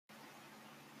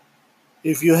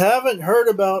If you haven't heard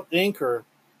about Anchor,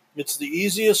 it's the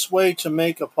easiest way to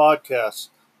make a podcast.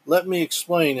 Let me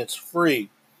explain, it's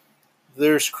free.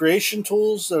 There's creation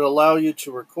tools that allow you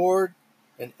to record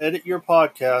and edit your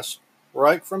podcast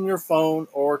right from your phone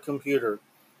or computer.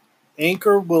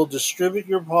 Anchor will distribute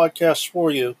your podcast for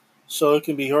you so it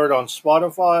can be heard on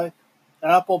Spotify,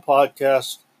 Apple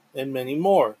Podcasts, and many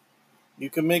more. You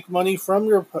can make money from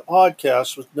your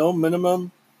podcast with no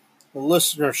minimum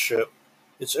listenership.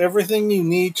 It's everything you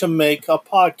need to make a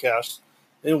podcast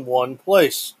in one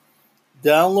place.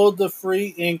 Download the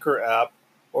free Anchor app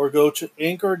or go to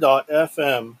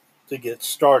anchor.fm to get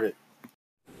started.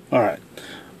 All right.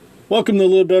 Welcome to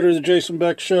Live Better, the Jason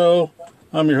Beck Show.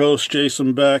 I'm your host,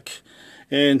 Jason Beck,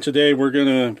 and today we're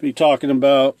going to be talking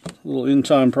about little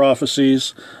end-time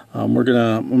prophecies. I'm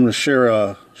going to share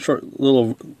a short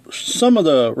little some of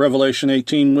the Revelation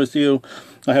 18 with you.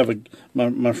 I have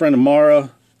my friend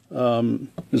Amara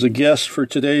is a guest for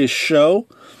today's show,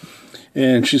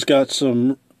 and she's got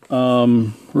some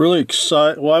really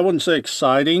exciting. Well, I wouldn't say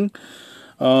exciting.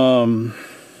 I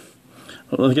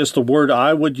guess the word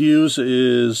I would use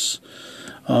is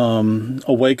a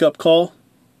wake-up call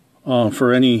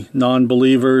for any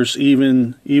non-believers,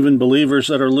 even believers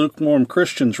that are lukewarm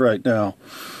Christians right now.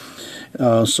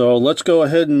 So let's go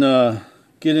ahead and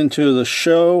get into the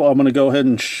show. I'm going to go ahead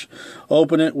and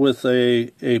open it with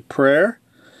a prayer,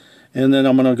 and then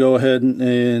I'm going to go ahead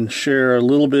and share a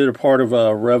little bit of part of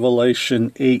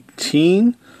Revelation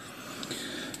 18.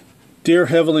 Dear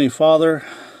Heavenly Father,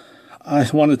 I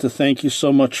wanted to thank you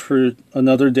so much for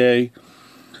another day,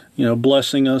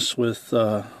 blessing us with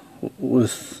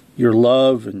your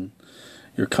love and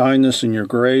your kindness and your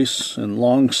grace and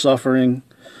long-suffering.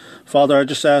 Father, I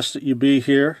just ask that you be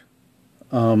here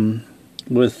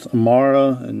with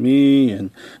Amara and me,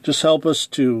 and just help us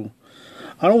to,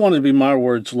 I don't want it to be my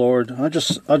words, Lord. I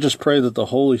just pray that the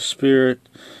Holy Spirit,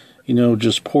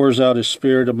 just pours out His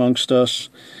Spirit amongst us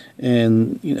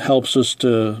and helps us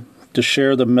to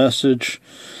share the message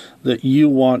that you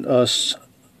want us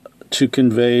to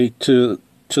convey to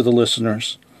the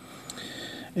listeners.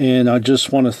 And I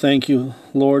just want to thank you,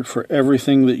 Lord, for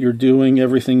everything that you're doing,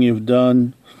 everything you've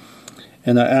done.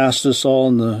 And I ask this all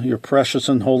in your precious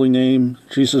and holy name,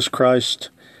 Jesus Christ.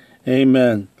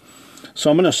 Amen. So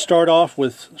I'm going to start off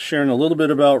with sharing a little bit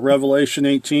about Revelation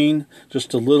 18,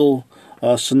 just a little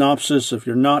synopsis. If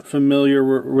you're not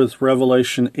familiar with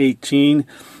Revelation 18,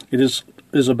 it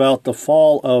is about the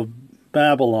fall of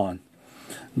Babylon.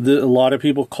 A lot of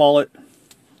people call it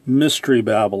Mystery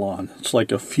Babylon. It's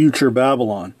like a future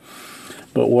Babylon.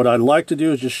 But what I'd like to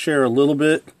do is just share a little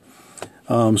bit,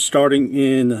 starting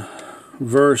in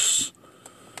verse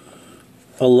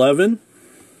 11.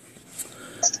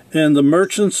 And the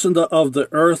merchants of the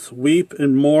earth weep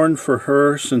and mourn for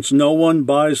her, since no one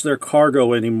buys their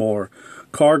cargo anymore.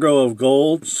 Cargo of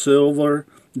gold, silver,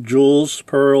 jewels,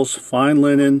 pearls, fine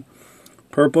linen,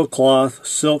 purple cloth,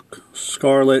 silk,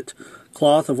 scarlet,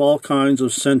 cloth of all kinds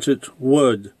of scented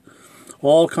wood,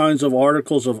 all kinds of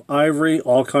articles of ivory,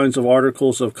 all kinds of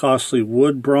articles of costly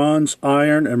wood, bronze,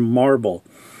 iron, and marble,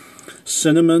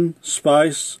 cinnamon,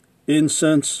 spice,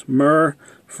 incense, myrrh,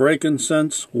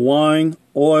 frankincense, wine,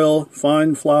 oil,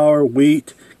 fine flour,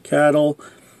 wheat, cattle,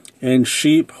 and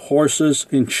sheep, horses,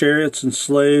 and chariots, and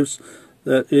slaves,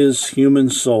 that is, human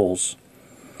souls.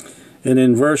 And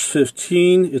in verse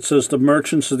 15, it says, the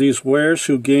merchants of these wares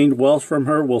who gained wealth from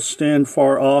her will stand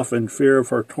far off in fear of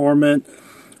her torment,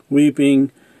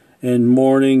 weeping and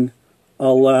mourning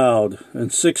aloud.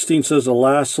 And 16 says,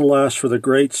 alas, alas, for the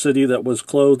great city that was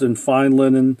clothed in fine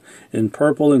linen, in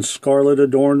purple and scarlet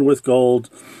adorned with gold,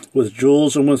 with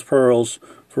jewels and with pearls,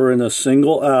 for in a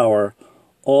single hour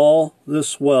all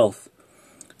this wealth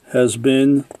has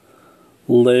been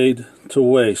laid to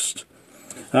waste.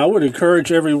 I would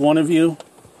encourage every one of you,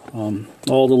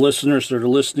 all the listeners that are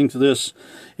listening to this,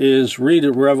 is read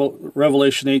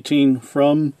Revelation 18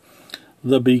 from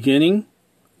the beginning,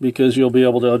 because you'll be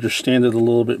able to understand it a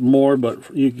little bit more.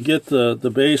 But you get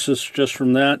the basis just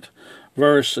from that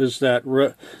verse, is that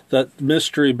that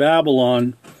Mystery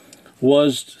Babylon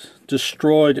was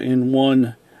destroyed in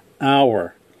 1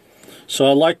 hour. So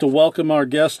I'd like to welcome our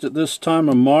guest at this time,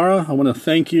 Amara. I want to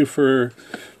thank you for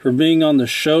being on the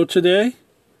show today.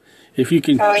 If you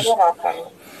can. Oh, you're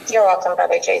welcome. You're welcome,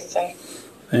 Brother Jason.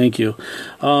 Thank you.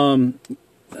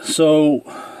 So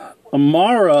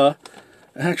Amara,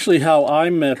 actually how I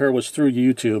met her was through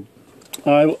YouTube.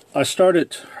 I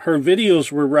started, her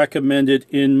videos were recommended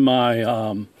in my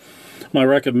my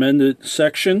recommended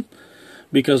section,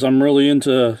 because I'm really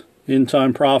into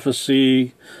end-time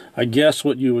prophecy, I guess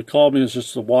what you would call me is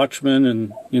just a watchman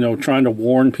and, trying to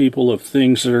warn people of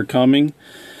things that are coming.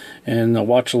 And I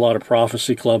watch a lot of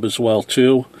Prophecy Club as well,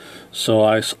 too. So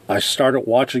I started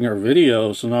watching her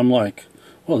videos, and I'm like,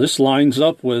 well, this lines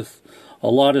up with a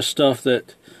lot of stuff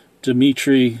that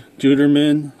Dimitri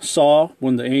Duderman saw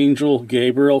when the angel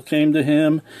Gabriel came to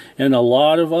him, and a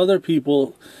lot of other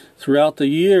people throughout the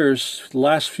years,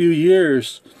 last few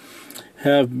years,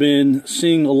 have been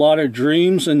seeing a lot of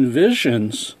dreams and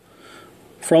visions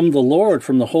from the Lord,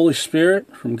 from the Holy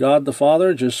Spirit, from God the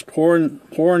Father, just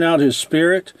pouring out His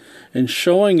Spirit and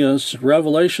showing us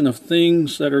revelation of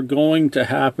things that are going to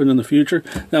happen in the future.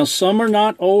 Now, some are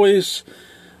not always,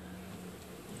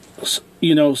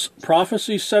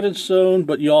 prophecy set in stone,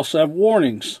 but you also have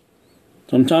warnings.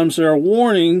 Sometimes there are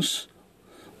warnings,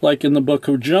 like in the book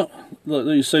of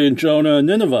you say in Jonah and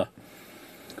Nineveh.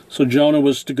 So Jonah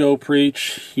was to go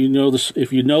preach.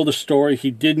 If you know the story,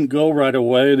 he didn't go right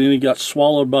away. Then he got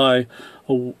swallowed by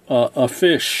a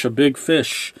fish, a big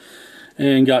fish,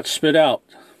 and got spit out.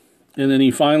 And then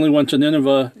he finally went to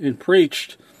Nineveh and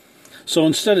preached. So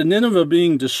instead of Nineveh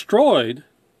being destroyed,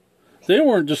 they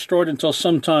weren't destroyed until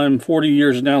sometime 40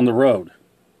 years down the road.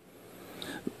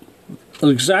 The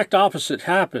exact opposite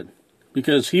happened,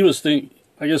 because he was thinking,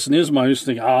 I guess in his mind, he was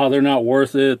thinking, they're not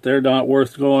worth it. They're not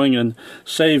worth going and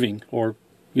saving, or,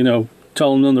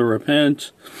 telling them to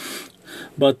repent.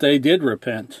 But they did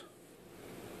repent.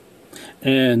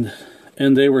 And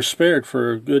they were spared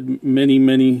for a good many,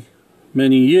 many,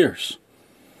 many years.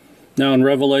 Now in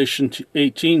Revelation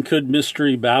 18, could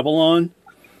Mystery Babylon,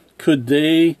 could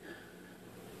they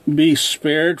be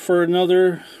spared for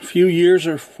another few years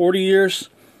or 40 years?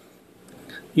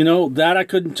 That I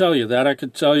couldn't tell you. That I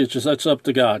could tell you, that's up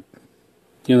to God.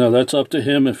 That's up to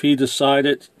Him. If He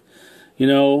decided,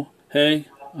 hey,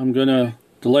 I'm going to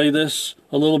delay this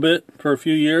a little bit for a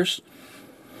few years.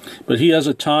 But He has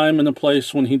a time and a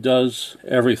place when He does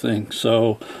everything.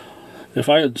 So if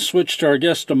I had switched to our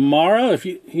guest Amara,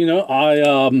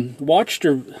 I watched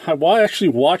her. I actually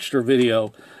watched her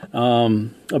video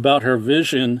about her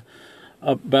vision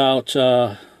about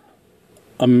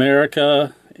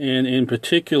America, and in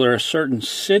particular a certain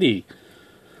city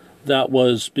that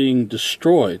was being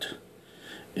destroyed.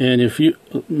 And if you,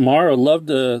 Mara, loved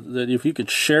that if you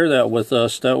could share that with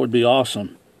us, that would be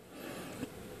awesome.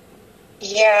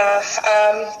 Yeah,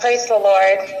 praise the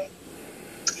Lord.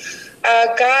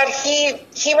 God,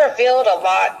 He revealed a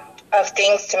lot of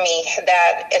things to me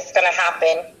that is going to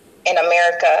happen in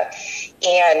America,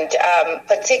 and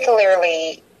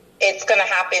particularly it's going to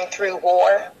happen through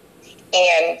war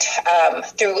and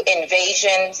through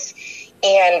invasions,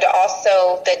 and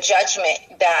also the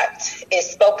judgment that is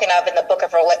spoken of in the book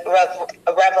of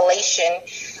Revelation,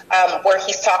 where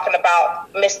he's talking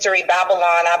about Mystery Babylon.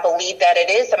 I believe that it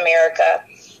is America,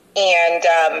 and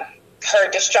her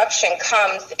destruction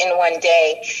comes in one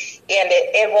day, and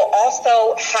it will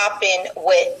also happen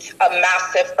with a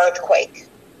massive earthquake.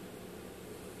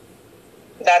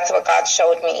 That's what God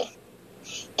showed me.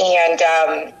 And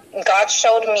God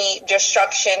showed me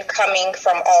destruction coming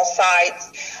from all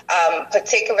sides,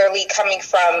 particularly coming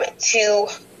from two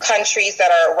countries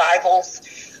that are rivals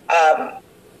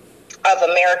of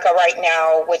America right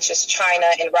now, which is China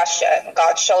and Russia.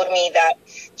 God showed me that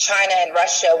China and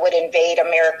Russia would invade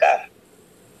America.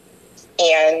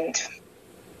 And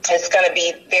it's going to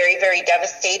be very, very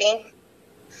devastating,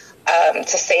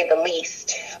 to say the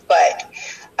least. But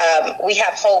we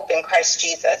have hope in Christ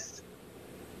Jesus.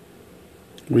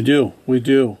 We do.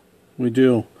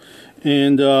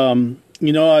 And,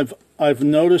 I've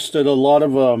noticed that a lot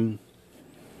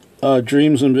of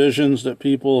dreams and visions that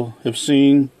people have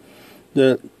seen,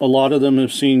 that a lot of them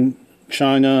have seen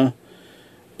China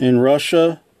and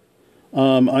Russia.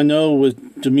 I know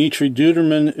with Dimitri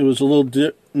Duderman, it was a little,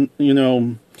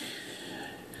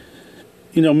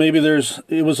 maybe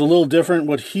it was a little different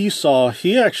what he saw.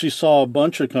 He actually saw a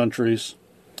bunch of countries.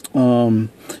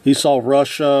 He saw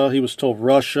Russia. He was told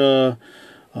Russia.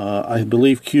 I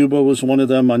believe Cuba was one of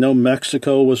them. I know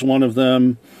Mexico was one of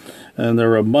them. And there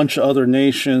were a bunch of other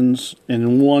nations. And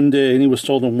in one day, and he was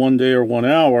told in 1 day or 1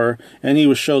 hour, and he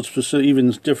was showed specific,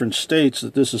 even different states,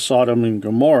 that this is Sodom and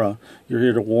Gomorrah. You're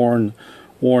here to warn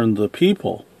the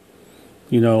people.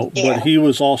 Yeah. But he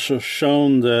was also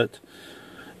shown that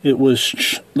it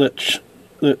was that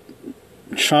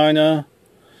China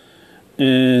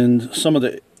and some of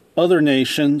the other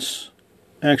nations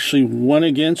actually went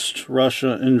against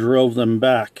Russia and drove them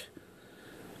back.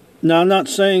 Now, I'm not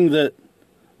saying that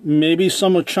maybe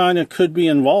some of China could be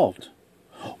involved,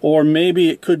 or maybe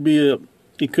it could be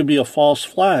a false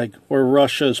flag where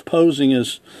Russia is posing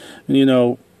as,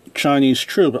 Chinese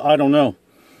troops. I don't know.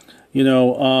 You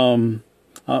know,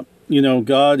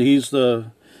 God, He's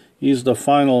the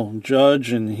final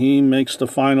judge, and He makes the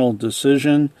final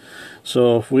decision.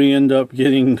 So if we end up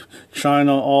getting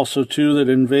China also too, that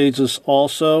invades us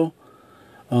also,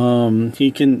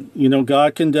 He can,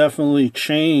 God can definitely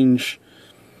change,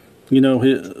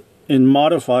 and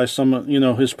modify some of,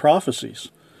 His prophecies.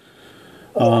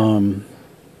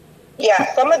 Yeah,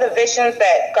 some of the visions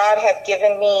that God has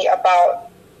given me about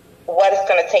what is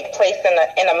going to take place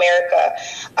in America.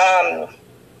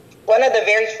 One of the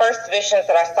very first visions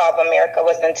that I saw of America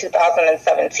was in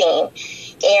 2017.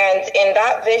 And in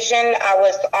that vision, I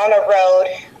was on a road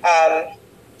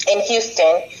in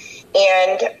Houston.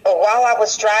 And while I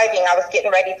was driving, I was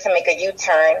getting ready to make a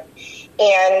U-turn.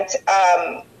 And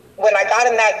when I got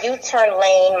in that U-turn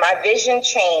lane, my vision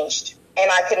changed, and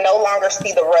I could no longer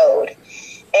see the road.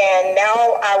 And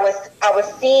now I was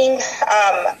seeing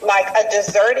like a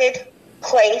deserted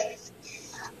place,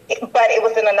 but it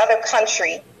was in another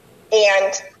country.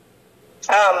 And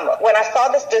when I saw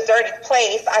this deserted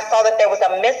place, I saw that there was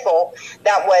a missile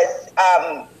that was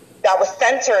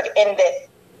centered in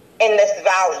this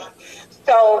valley.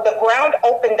 So the ground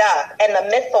opened up, and the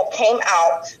missile came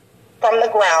out from the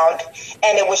ground,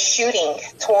 and it was shooting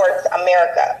towards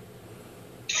America.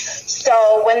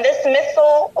 So when this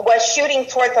missile was shooting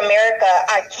towards America,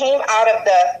 I came out of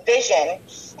the vision,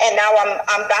 and now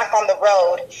I'm back on the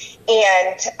road.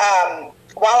 And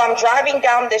while I'm driving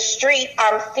down this street,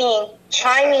 I'm seeing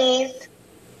Chinese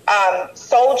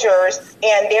soldiers,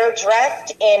 and they're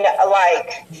dressed in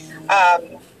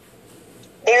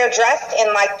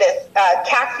this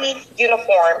khaki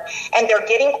uniform, and they're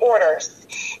getting orders.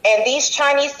 And these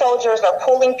Chinese soldiers are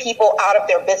pulling people out of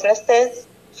their businesses,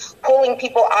 pulling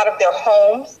people out of their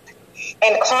homes,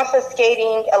 and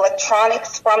confiscating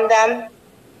electronics from them.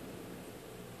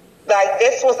 Like,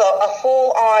 this was a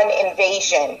full-on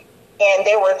invasion, and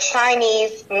there were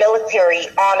Chinese military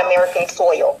on American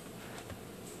soil,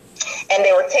 and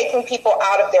they were taking people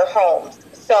out of their homes.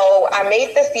 So I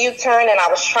made this U-turn, and I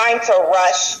was trying to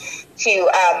rush to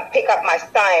pick up my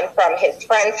son from his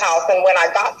friend's house. And when I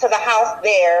got to the house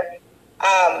there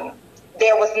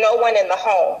was no one in the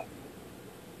home.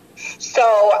 So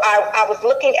I was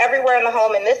looking everywhere in the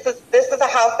home, and this is a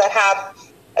house that has,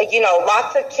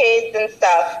 lots of kids and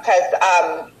stuff, because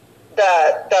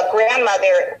the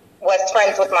grandmother was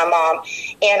friends with my mom,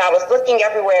 and I was looking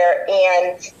everywhere,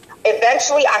 and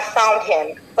eventually I found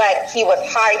him, but he was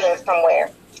hiding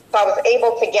somewhere. So I was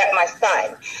able to get my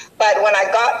son. But when I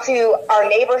got to our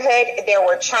neighborhood, there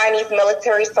were Chinese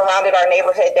military surrounded our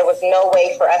neighborhood. There was no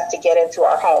way for us to get into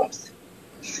our homes.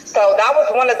 So that was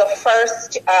one of the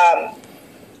first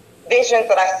visions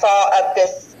that I saw of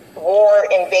this war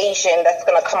invasion that's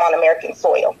going to come on American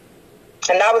soil.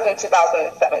 And that was in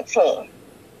 2017.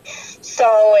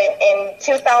 So in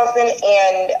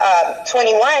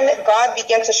 2021, God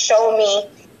began to show me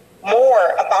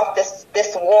more about this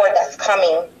war that's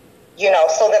coming,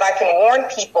 so that I can warn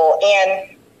people. And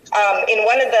in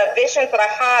one of the visions that I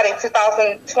had in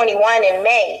 2021 in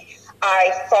May,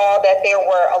 I saw that there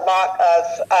were a lot of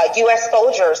U.S.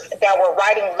 soldiers that were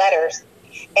writing letters,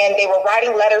 and they were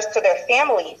writing letters to their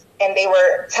families, and they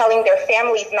were telling their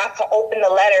families not to open the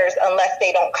letters unless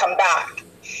they don't come back.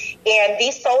 And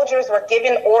these soldiers were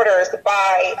given orders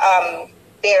by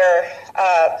their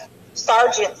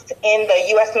sergeants in the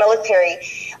U.S. military,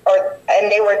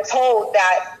 and they were told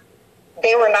that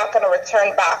they were not going to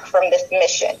return back from this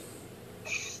mission.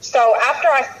 So after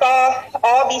I saw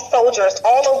all these soldiers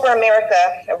all over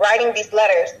America writing these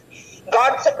letters,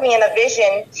 God took me in a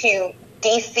vision to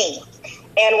D.C.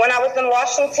 And when I was in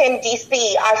Washington,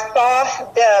 D.C., I saw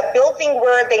the building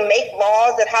where they make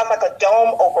laws that has like a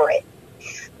dome over it.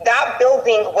 That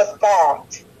building was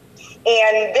bombed.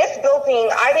 And this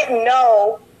building, I didn't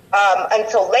know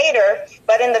until later,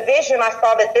 but in the vision, I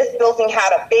saw that this building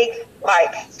had a big,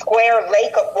 square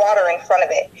lake of water in front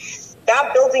of it.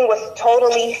 That building was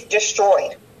totally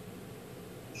destroyed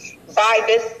by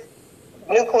this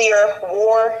nuclear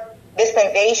war, this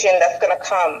invasion that's going to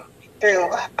come through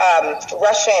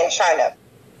Russia and China.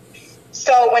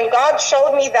 So when God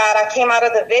showed me that, I came out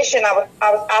of the vision. I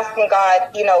was asking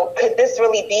God, could this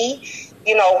really be?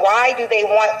 Why do they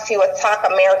want to attack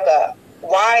America?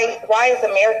 Why is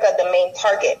America the main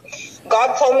target?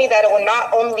 God told me that it will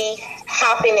not only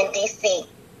happen in D.C.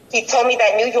 He told me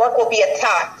that New York will be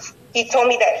attacked. He told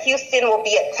me that Houston will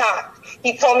be attacked.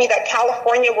 He told me that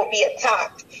California will be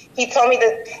attacked. He told me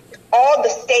that all the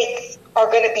states are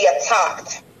going to be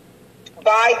attacked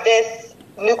by this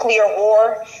nuclear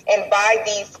war and by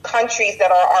these countries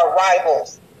that are our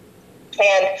rivals.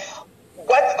 And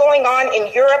what's going on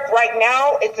in Europe right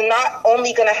now is not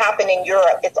only going to happen in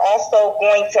Europe, it's also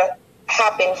going to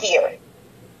happen here.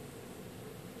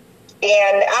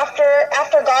 And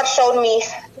after God showed me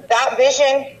that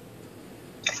vision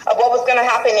of what was going to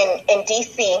happen in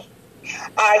DC,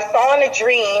 I saw in a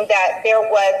dream that there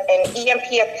was an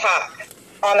EMP attack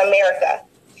on America.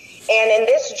 And in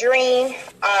this dream,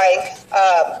 I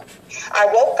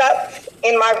woke up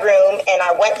in my room and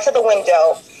I went to the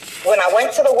window. When I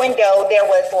went to the window, there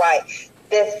was like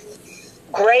this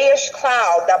grayish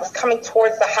cloud that was coming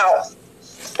towards the house.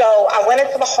 So I went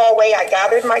into the hallway. I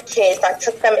gathered my kids. I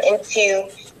took them into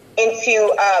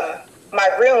my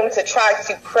room to try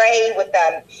to pray with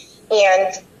them.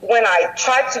 And when I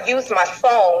tried to use my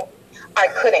phone, I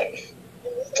couldn't.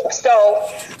 So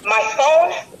my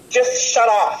phone just shut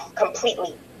off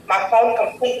completely. My phone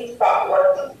completely stopped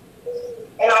working.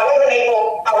 And I wasn't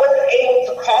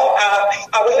able to call out.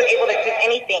 I wasn't able to do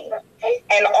anything.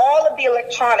 And all of the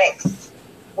electronics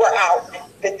were out.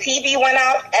 The TV went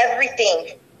out,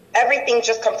 everything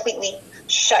just completely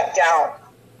shut down.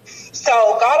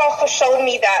 So God also showed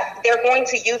me that they're going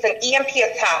to use an EMP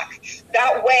attack.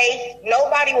 That way,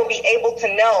 nobody will be able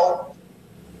to know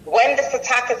when this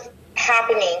attack is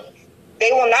happening.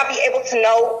 They will not be able to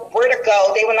know where to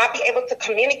go. They will not be able to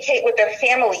communicate with their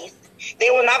families. They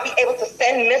will not be able to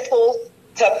send missiles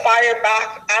to fire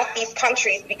back at these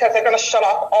countries because they're going to shut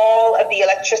off all of the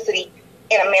electricity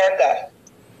in America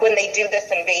when they do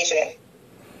this invasion.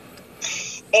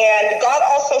 And God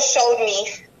also showed me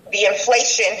the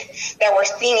inflation that we're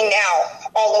seeing now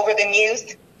all over the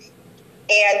news.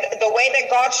 And the way that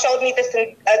God showed me this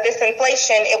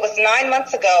inflation, it was 9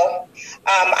 months ago.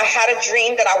 I had a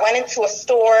dream that I went into a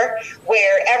store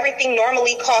where everything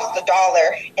normally cost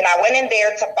 $1. And I went in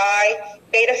there to buy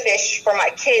betta fish for my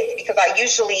kids because I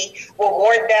usually will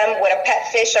reward them with a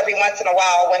pet fish every once in a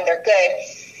while when they're good.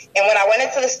 And when I went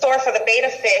into the store for the betta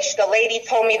fish, the lady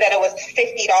told me that it was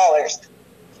 $50.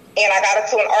 And I got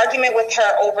into an argument with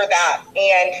her over that.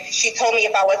 And she told me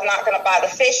if I was not going to buy the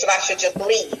fish, that I should just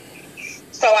leave.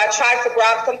 So I tried to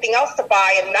grab something else to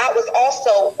buy, and that was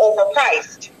also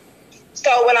overpriced.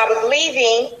 So when I was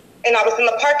leaving and I was in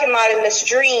the parking lot in this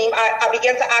dream, I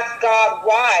began to ask God,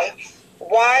 why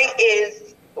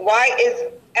is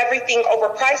everything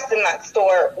overpriced in that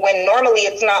store when normally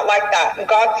it's not like that? And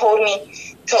God told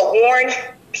me to warn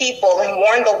people and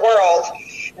warn the world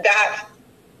that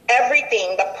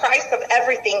everything, the price of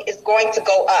everything is going to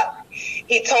go up.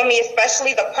 He told me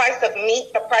especially the price of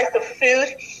meat, the price of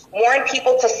food, warn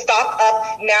people to stock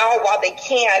up now while they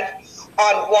can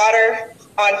on water,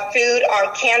 on food,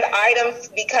 on canned items,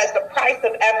 because the price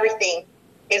of everything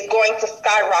is going to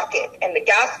skyrocket and the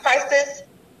gas prices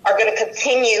are going to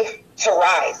continue to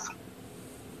rise.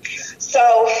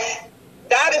 So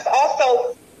that is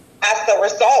also as the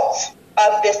result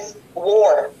of this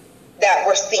war that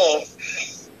we're seeing.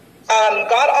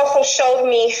 God also showed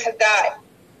me that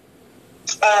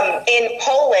in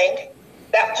Poland,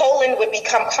 that Poland would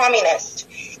become communist.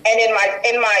 And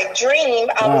in my dream,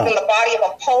 I was in the body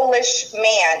of a Polish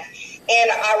man,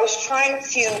 and I was trying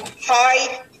to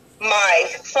hide my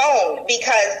phone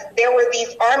because there were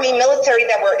these army military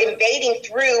that were invading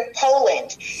through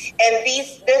Poland, and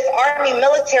this army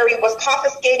military was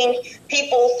confiscating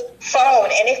people's phone.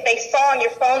 And if they saw on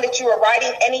your phone that you were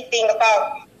writing anything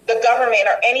about the government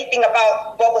or anything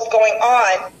about what was going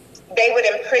on, they would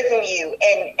imprison you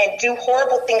and do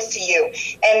horrible things to you.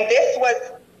 And this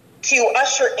was to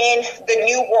usher in the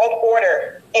new world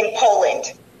order in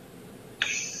Poland.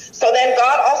 So then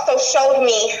God also showed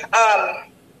me,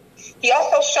 he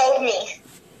also showed me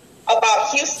about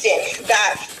Houston,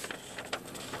 that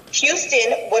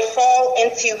Houston would fall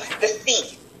into the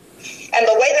sea. And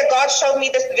the way that God showed me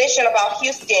this vision about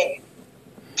Houston,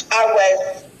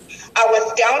 I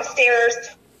was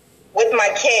downstairs with my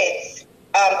kids,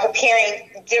 preparing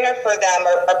dinner for them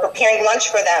or preparing lunch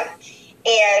for them.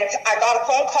 And I got a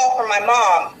phone call from my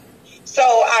mom. So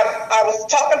I was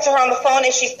talking to her on the phone,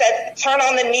 and she said, turn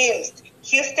on the news.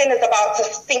 Houston is about to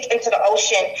sink into the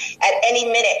ocean at any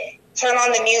minute. Turn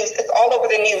on the news. It's all over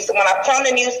the news. And when I put on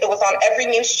the news, it was on every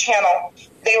news channel.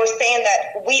 They were saying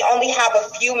that we only have a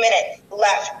few minutes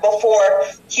left before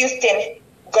Houston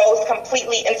goes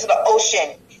completely into the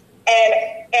ocean.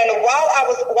 And while I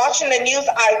was watching the news,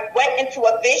 I went into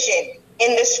a vision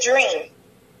in this dream.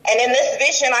 And in this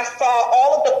vision, I saw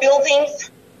all of the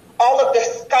buildings, all of the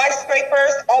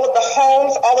skyscrapers, all of the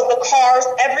homes, all of the cars,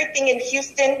 everything in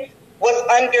Houston was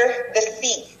under the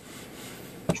sea.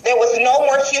 There was no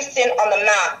more Houston on the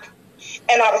map.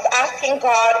 And I was asking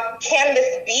God, can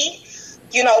this be?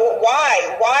 You know,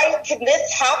 why? Why can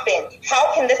this happen?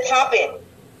 How can this happen?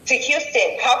 to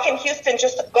Houston? How can Houston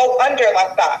just go under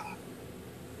like that?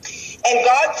 And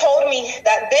God told me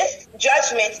that this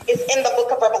judgment is in the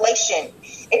book of Revelation.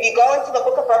 If you go into the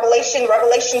book of Revelation,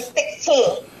 Revelation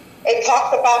 16, it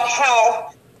talks about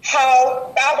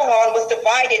how Babylon was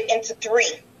divided into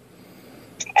three.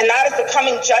 And that is the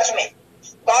coming judgment.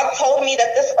 God told me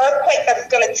that this earthquake that is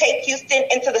going to take Houston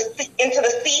into the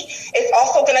sea is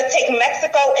also going to take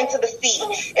Mexico into the sea.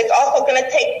 It's also going to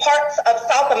take parts of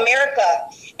South America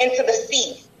into the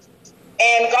sea.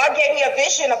 And God gave me a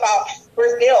vision about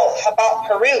Brazil, about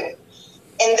Peru.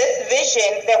 In this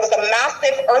vision, there was a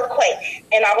massive earthquake,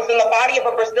 and I was in the body of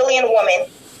a Brazilian woman,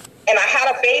 and I had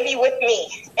a baby with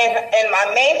me. And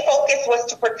my main focus was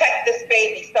to protect this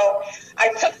baby. So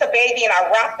I took the baby and I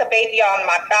wrapped the baby on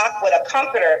my back with a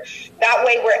comforter. That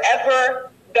way, wherever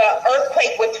the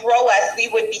earthquake would throw us, we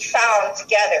would be found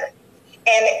together.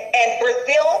 And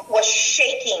Brazil was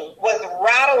shaking, was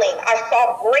rattling. I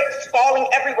saw bricks falling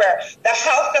everywhere. The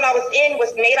house that I was in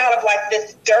was made out of like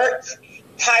this dirt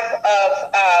type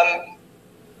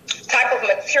of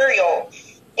material.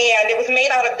 And it was made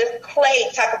out of this clay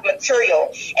type of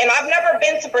material. And I've never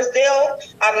been to Brazil.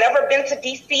 I've never been to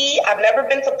DC. I've never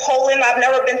been to Poland. I've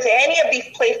never been to any of these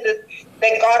places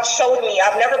that God showed me.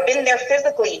 I've never been there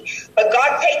physically. But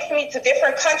God takes me to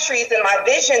different countries in my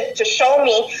visions to show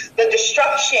me the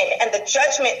destruction and the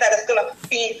judgment that is going to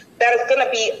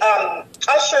be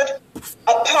ushered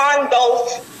upon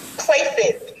those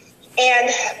places.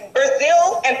 And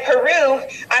Brazil and Peru,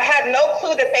 I had no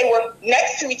clue that they were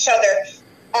next to each other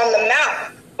on the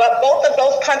map, but both of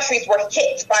those countries were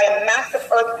hit by a massive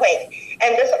earthquake.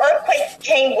 And this earthquake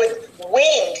came with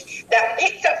wind that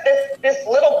picked up this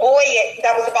little boy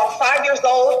that was about 5 years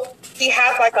old. He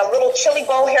had like a little chili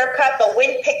bowl haircut. The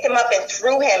wind picked him up and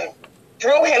threw him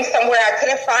somewhere. I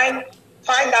couldn't find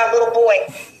that little boy.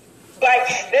 But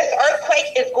this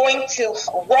earthquake is going to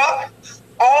rock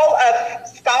all of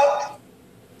South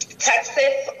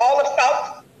Texas, all of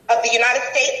South of the United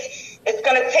States. It's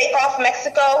going to take off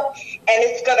Mexico, and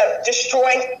it's going to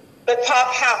destroy the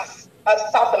top half of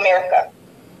South America.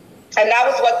 And that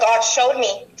was what God showed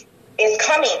me is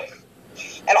coming.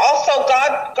 And also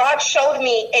God showed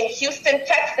me in Houston,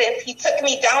 Texas. He took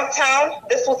me downtown.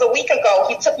 This was a week ago.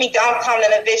 He took me downtown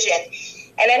in a vision.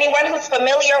 And anyone who's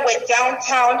familiar with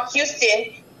downtown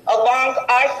Houston, along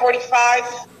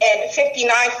I-45 and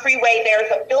 59 freeway, there's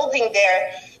a building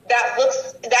there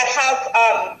that has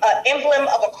an emblem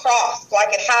of a cross. Like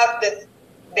it has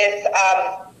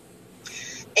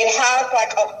it has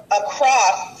like a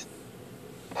cross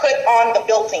put on the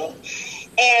building.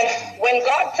 And when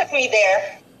God took me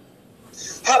there,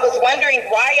 I was wondering,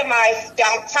 why am I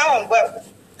downtown? Well,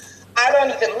 I don't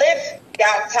even live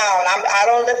downtown. I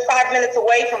don't live 5 minutes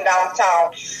away from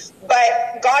downtown.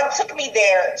 But God took me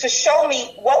there to show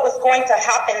me what was going to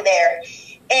happen there.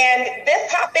 And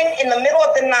this happened in the middle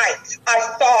of the night. I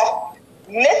saw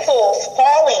missiles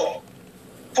falling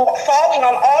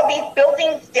on all these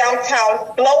buildings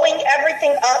downtown, blowing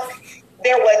everything up.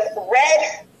 There was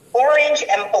red, orange,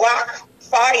 and black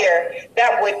fire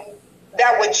that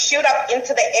would shoot up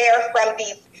into the air from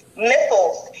these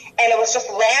missiles. And it was just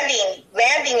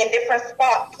landing in different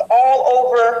spots all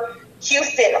over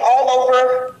Houston, all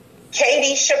over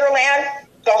Katy, Sugarland,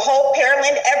 the whole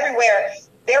Pearland, everywhere.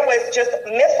 There was just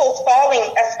missiles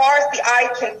falling as far as the eye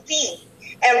can see.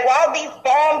 And while these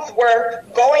bombs were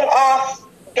going off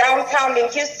downtown in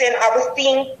Houston, I was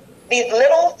seeing these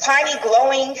little tiny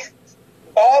glowing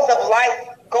balls of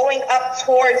light going up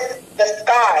towards the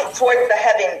sky, towards the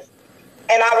heavens.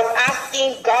 And I was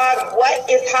asking God, what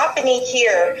is happening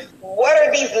here? What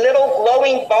are these little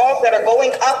glowing balls that are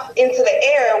going up into the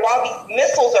air while these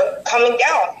missiles are coming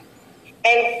down?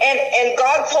 And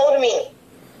God told me,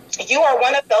 you are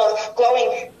one of those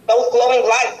glowing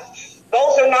lights.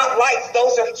 Those are not lights.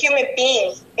 Those are human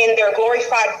beings in their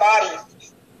glorified bodies.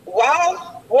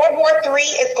 While World War III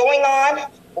is going on,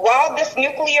 while this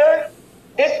nuclear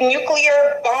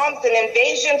bombs and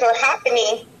invasions are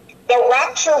happening, the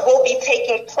rapture will be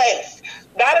taking place.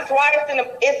 That is why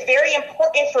it's very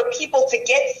important for people to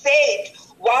get saved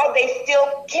while they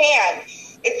still can.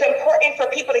 It's important for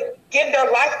people to give their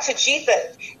life to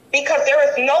Jesus, because there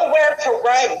is nowhere to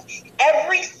run.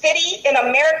 Every city in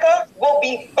America will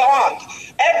be bombed.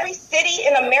 Every city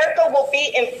in America will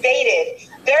be invaded.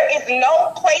 There is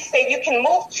no place that you can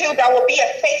move to that will be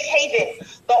a safe haven.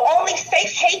 The only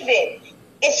safe haven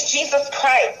is Jesus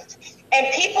Christ.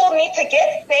 And people need to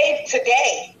get saved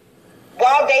today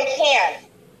while they can.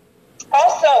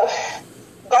 Also,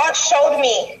 God showed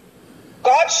me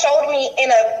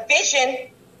in a vision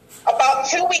about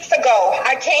 2 weeks ago.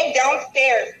 I came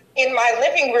downstairs in my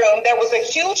living room, there was a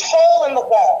huge hole in the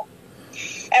wall.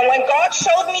 And when God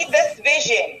showed me this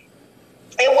vision,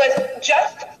 it was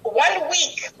just 1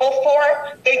 week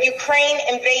before the Ukraine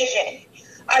invasion.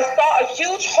 I saw a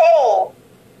huge hole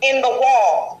in the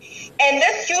wall. And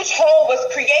this huge hole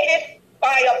was created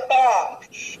by a bomb.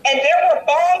 And there were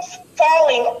bombs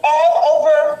falling all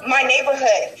over my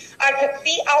neighborhood. I could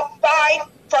see outside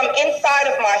from inside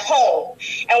of my home.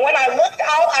 And when I looked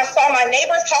out, I saw my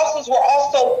neighbors' houses were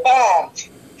also bombed.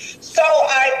 So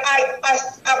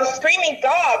I was screaming,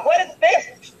 God, what is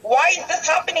this? Why is this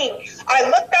happening? I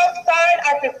looked outside,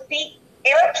 I could see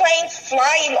airplanes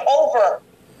flying over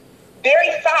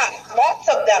very fast, lots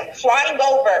of them flying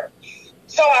over.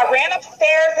 So I ran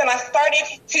upstairs and I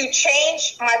started to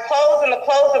change my clothes and the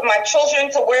clothes of my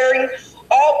children to wearing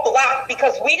all black,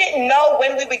 because we didn't know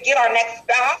when we would get our next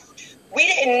bath. We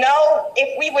didn't know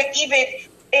if we would even,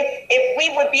 if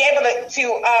we would be able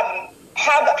to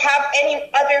have any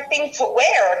other thing to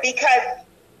wear, because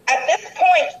at this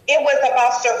point it was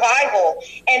about survival,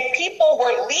 and people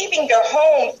were leaving their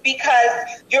homes because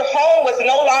your home was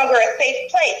no longer a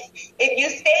safe place. If you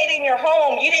stayed in your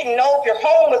home, you didn't know if your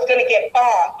home was going to get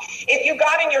bombed. If you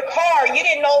got in your car, you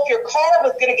didn't know if your car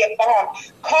was going to get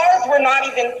bombed. Cars were not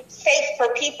even safe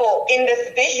for people in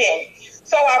this vision.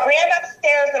 So I ran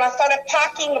upstairs and I started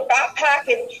packing a backpack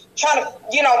and trying to,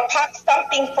 pack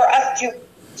something for us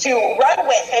to run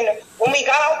with. And when we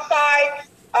got outside,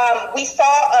 we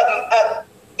saw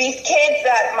these kids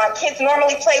that my kids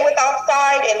normally play with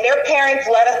outside, and their parents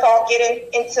let us all get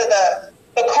into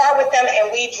the car with them,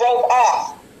 and we drove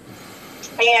off.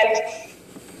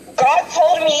 And God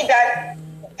told me that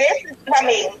this is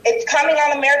coming. It's coming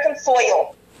on American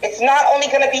soil. It's not only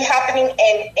going to be happening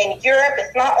in Europe.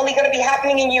 It's not only going to be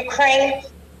happening in Ukraine.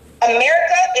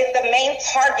 America is the main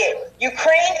target.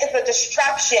 Ukraine is a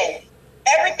distraction.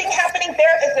 Everything happening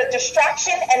there is a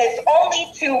distraction, and it's only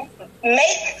to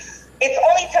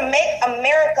make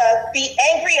America be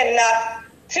angry enough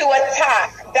to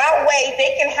attack. That way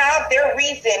they can have their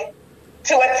reason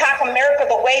to attack America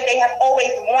the way they have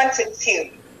always wanted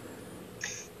to.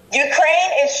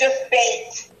 Ukraine is just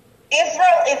bait.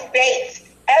 Israel is bait.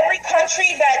 Every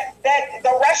country that the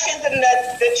Russians and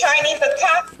the Chinese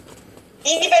attack,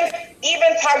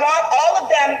 even Taiwan, all of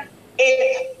them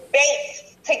is bait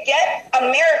to get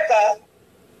America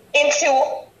into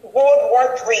World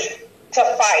War III to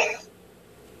fight.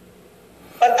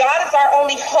 But God is our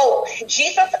only hope.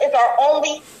 Jesus is our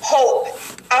only hope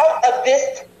out of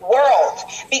this world,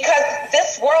 because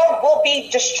this world will be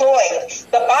destroyed.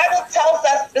 The Bible tells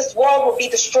us this world will be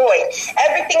destroyed.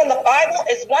 Everything in the Bible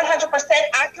is 100%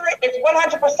 accurate. It's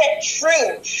 100%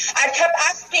 true. I kept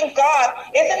asking God,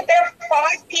 isn't there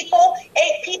 5 people,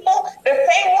 8 people? The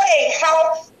same way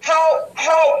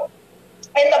how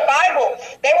in the Bible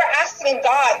they were asking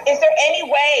God, is there any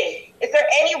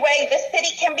way this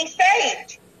city can be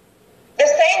saved? The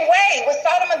same way with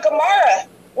Sodom and Gomorrah,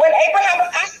 when Abraham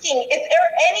was asking, is there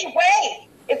any way?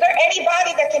 Is there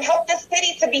anybody that can help this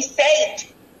city to be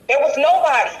saved? There was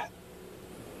nobody.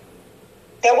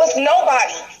 There was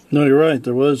nobody. No, you're right.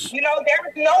 There was. There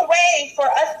was no way for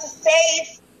us to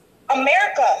save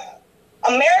America.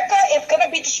 America is going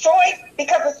to be destroyed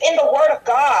because it's in the Word of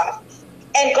God.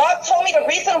 And God told me the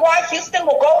reason why Houston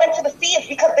will go into the sea is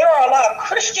because there are a lot of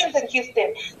Christians in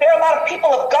Houston. There are a lot of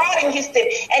people of God in Houston.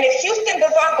 And if Houston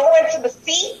does not go into the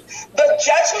sea, the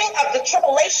judgment of the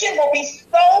tribulation will be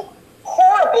so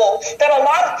horrible that a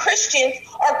lot of Christians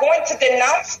are going to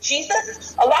denounce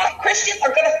Jesus. A lot of Christians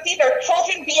are going to see their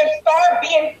children being starved,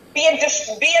 being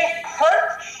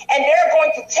hurt, and they're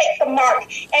going to take the mark.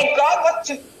 And God wants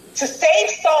to save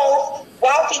souls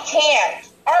while He can.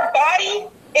 Our body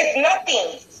is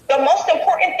nothing. The most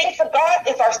important thing to God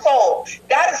is our soul.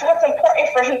 That is what's important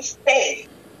for Him to save.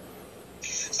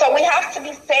 So we have to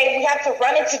be saved. We have to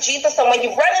run into Jesus. And when you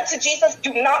run into Jesus,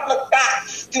 do not look back.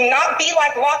 Do not be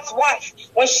like Lot's wife.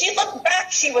 When she looked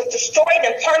back, she was destroyed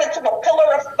and turned into a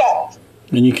pillar of salt.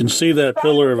 And you can see that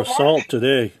pillar of salt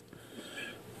today.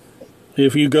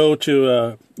 If you go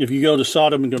to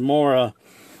Sodom and Gomorrah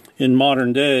in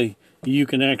modern day, you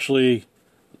can actually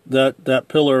that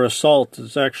pillar of salt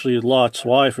is actually Lot's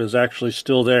wife is actually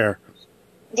still there.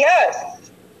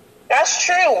 Yes, that's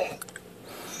true.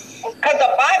 Because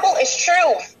the Bible is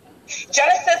true.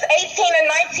 Genesis 18 and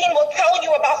 19 will tell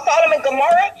you about Sodom and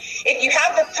Gomorrah. If you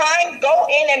have the time, go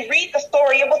in and read the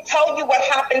story. It will tell you what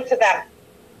happened to them.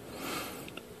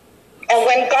 And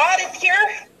when God is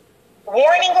here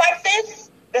warning like this,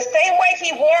 the same way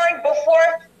He warned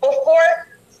before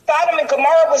Sodom and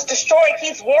Gomorrah was destroyed,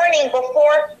 He's warning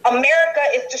before America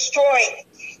is destroyed.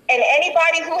 And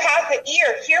anybody who has an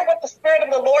ear, hear what the Spirit of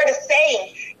the Lord is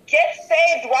saying. Get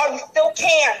saved while you still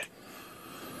can.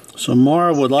 So,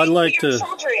 Mara, what I'd like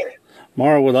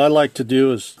to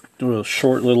do is do a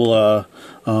short little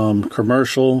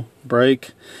commercial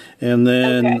break, and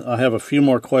then I have a few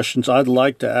more questions I'd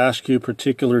like to ask you,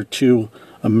 particular to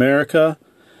America,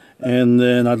 and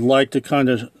then I'd like to kind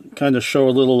of show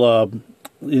a little,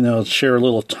 share a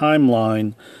little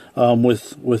timeline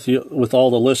with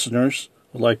all the listeners.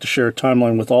 I'd like to share a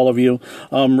timeline with all of you.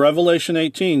 Revelation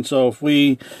 18. So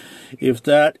if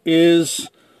that is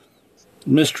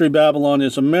Mystery Babylon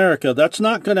is America, that's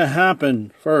not going to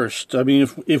happen first. I mean,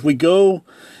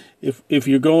 if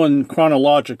you're going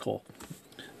chronological,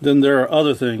 then there are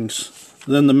other things.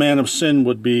 Then the man of sin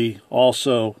would be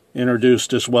also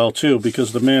introduced as well too,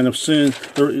 because the man of sin,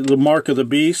 the mark of the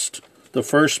beast, the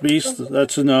first beast,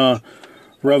 that's in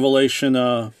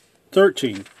Revelation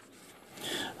 13.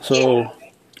 So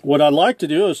what I'd like to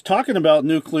do is talking about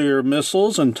nuclear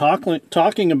missiles and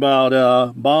talking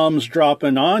about bombs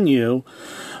dropping on you.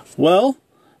 Well,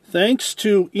 thanks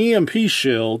to EMP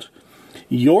Shield,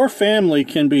 your family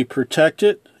can be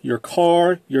protected, your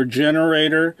car, your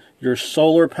generator, your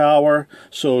solar power.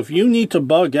 So if you need to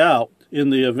bug out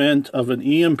in the event of an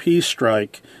EMP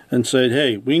strike and say,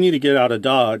 hey, we need to get out of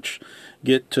Dodge,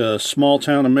 get to small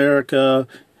town America,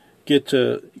 get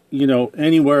to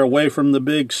anywhere away from the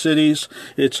big cities,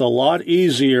 it's a lot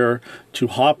easier to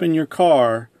hop in your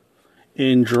car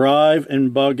and drive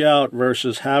and bug out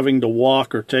versus having to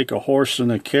walk or take a horse and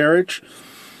a carriage.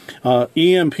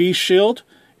 EMP Shield,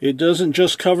 it doesn't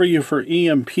just cover you for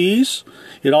EMPs,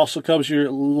 it also covers your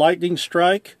lightning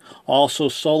strike, also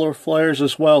solar flares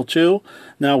as well too.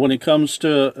 Now when it comes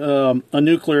to a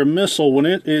nuclear missile, when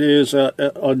it is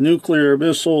a nuclear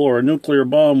missile or a nuclear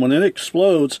bomb, when it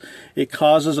explodes, it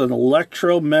causes an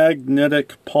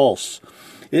electromagnetic pulse.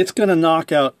 It's going to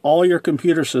knock out all your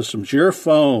computer systems, your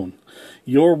phone,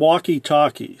 your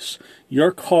walkie-talkies,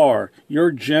 your car,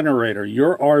 your generator,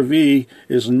 your RV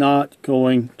is not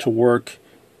going to work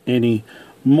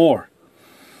anymore.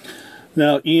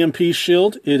 Now, EMP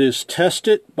Shield, it is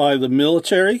tested by the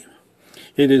military.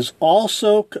 It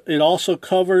also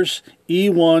covers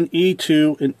E1,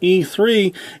 E2, and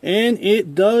E3, and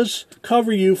it does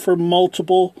cover you for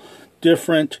multiple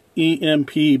different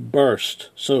EMP bursts.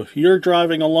 So if you're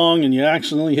driving along and you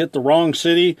accidentally hit the wrong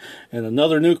city and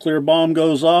another nuclear bomb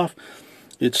goes off,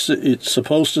 it's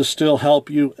supposed to still help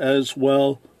you as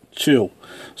well too.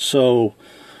 So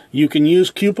you can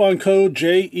use coupon code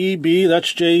JEB,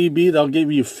 that's JEB, they'll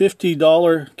give you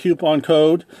 $50 coupon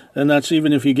code, and that's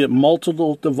even if you get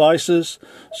multiple devices.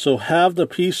 So have the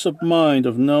peace of mind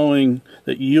of knowing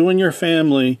that you and your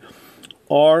family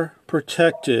are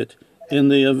protected in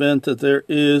the event that there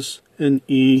is an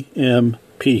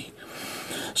EMP.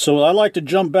 So I'd like to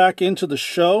jump back into the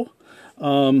show. So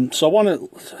I want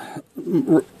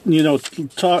to,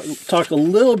 talk a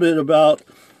little bit about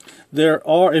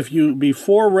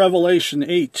before Revelation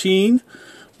 18,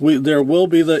 there will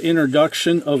be the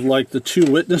introduction of like the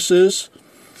two witnesses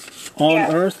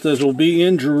on earth that will be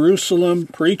in Jerusalem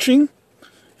preaching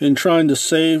and trying to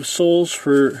save souls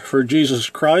for Jesus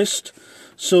Christ.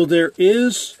 So there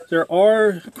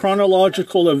are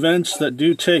chronological events that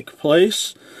do take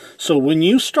place. So when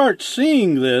you start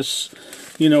seeing this,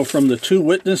 from the two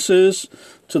witnesses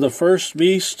to the first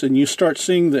beast, and you start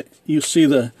seeing you see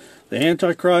the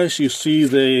Antichrist, you see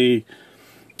the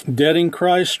dead in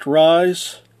Christ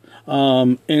rise,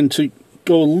 and to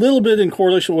go a little bit in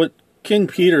correlation with Ken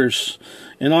Peters,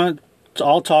 and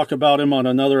I'll talk about him on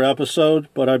another episode,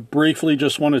 but I briefly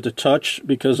just wanted to touch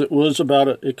because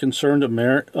it concerned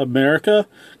America,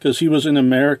 because he was in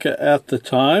America at the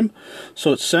time.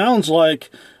 So it sounds like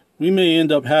we may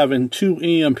end up having two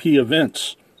EMP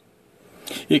events.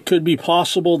 It could be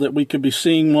possible that we could be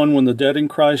seeing one when the dead in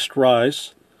Christ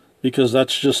rise, because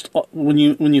that's just, when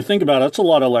you think about it, that's a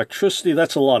lot of electricity,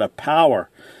 that's a lot of power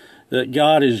that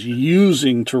God is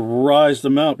using to rise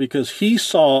them out, because he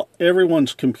saw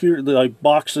everyone's computer, like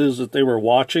boxes that they were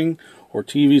watching, or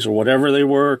TVs, or whatever they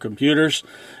were, computers,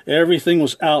 everything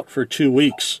was out for 2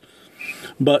 weeks.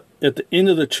 But at the end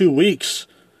of the 2 weeks,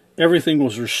 everything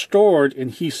was restored,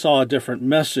 and he saw a different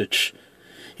message.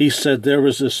 He said there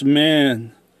was this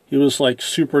man, he was like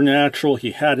supernatural,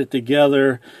 he had it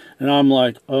together, and I'm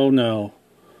like, oh no,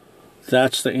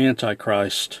 that's the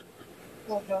Antichrist.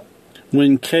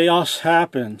 When chaos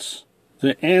happens,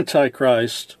 the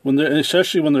Antichrist,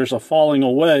 especially when there's a falling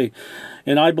away,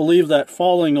 and I believe that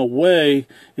falling away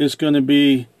is going to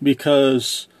be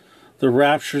because the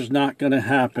rapture is not going to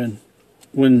happen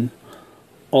when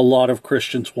a lot of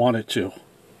Christians want it to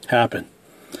happen.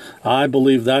 I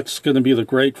believe that's going to be the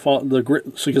great fall,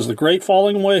 because the great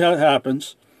falling away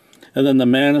happens, and then the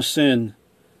man of sin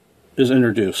is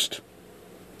introduced.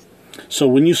 So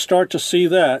when you start to see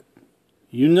that,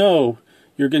 you know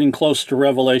you're getting close to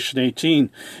Revelation 18.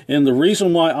 And the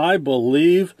reason why I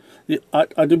believe,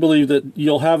 I do believe that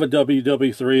you'll have a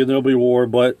WW3 and there'll be war,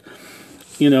 but,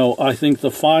 I think the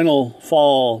final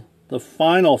fall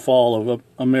of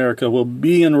America will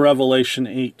be in Revelation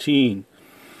 18.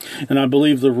 And I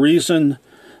believe the reason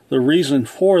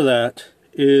for that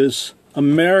is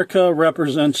America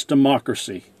represents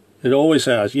democracy. It always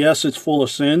has. Yes, it's full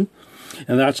of sin,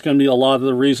 and that's going to be a lot of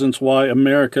the reasons why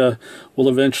America will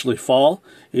eventually fall,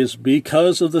 is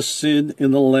because of the sin in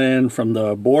the land, from the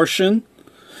abortion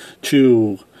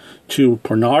to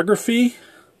pornography,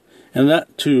 and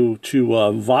that to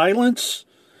violence,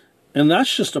 and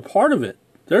that's just a part of it.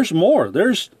 There's more.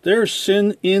 There's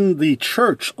sin in the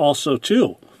church also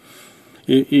too.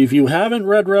 If you haven't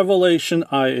read Revelation,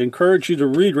 I encourage you to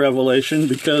read Revelation,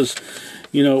 because,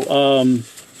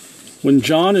 when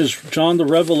John the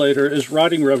Revelator is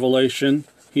writing Revelation,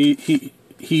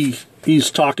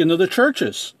 he's talking to the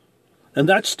churches, and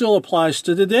that still applies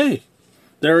to today.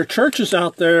 There are churches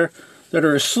out there that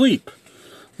are asleep.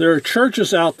 There are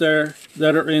churches out there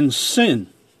that are in sin,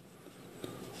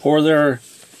 or their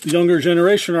younger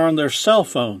generation are on their cell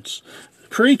phones.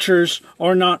 Preachers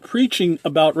are not preaching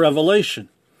about Revelation.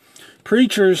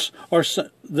 Preachers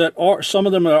some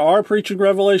of them that are preaching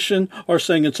Revelation are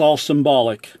saying it's all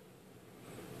symbolic.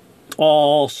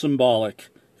 All symbolic.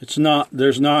 It's not.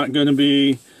 There's not going to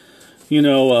be,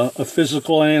 a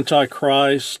physical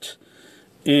Antichrist.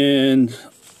 And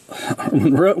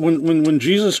when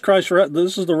Jesus Christ,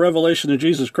 this is the revelation of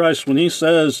Jesus Christ, when he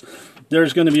says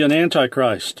there's going to be an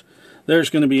Antichrist, there's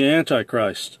going to be an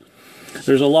Antichrist.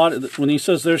 There's a lot, when he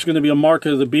says there's going to be a mark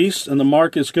of the beast, and the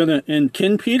mark is going to, and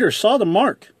Ken Peter saw the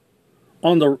mark.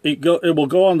 It will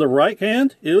go on the right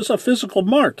hand. It was a physical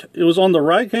mark. It was on the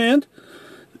right hand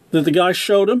that the guy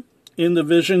showed him in the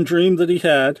vision dream that he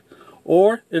had,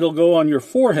 or it'll go on your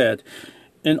forehead.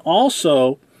 And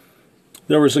also,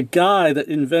 there was a guy that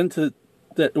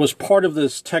was part of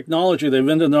this technology. They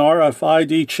invented an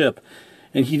RFID chip,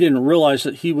 and he didn't realize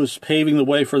that he was paving the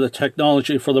way for the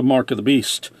technology for the mark of the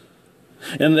beast.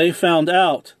 And they found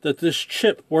out that this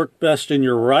chip worked best in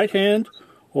your right hand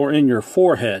or in your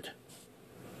forehead.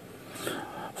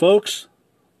 Folks,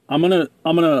 I'm gonna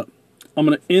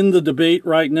end the debate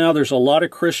right now. There's a lot of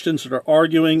Christians that are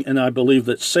arguing, and I believe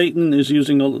that Satan is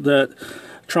using that,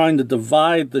 trying to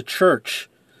divide the church,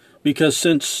 because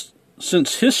since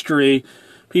history,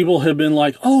 people have been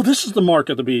like, oh, this is the mark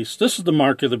of the beast. This is the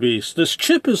mark of the beast. This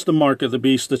chip is the mark of the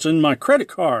beast that's in my credit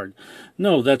card.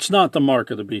 No, that's not the mark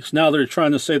of the beast. Now they're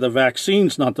trying to say the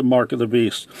vaccine's not the mark of the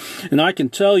beast. And I can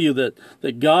tell you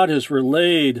that God has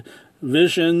relayed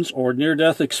visions or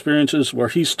near-death experiences where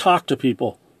he's talked to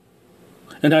people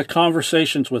and had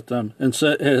conversations with them, and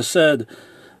has said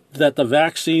that the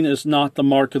vaccine is not the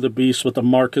mark of the beast, but the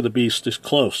mark of the beast is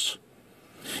close.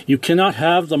 You cannot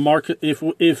have the mark.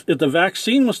 If the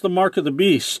vaccine was the mark of the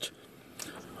beast,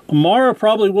 Amara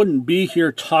probably wouldn't be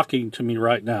here talking to me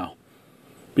right now,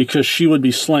 because she would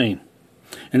be slain.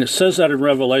 And it says that in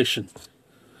Revelation,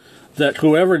 that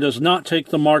whoever does not take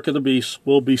the mark of the beast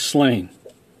will be slain.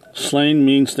 Slain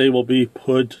means they will be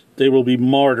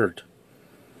martyred.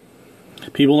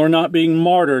 People are not being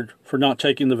martyred for not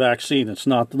taking the vaccine. It's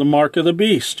not the mark of the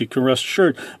beast. You can rest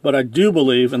assured. But I do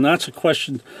believe, and that's a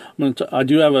question, I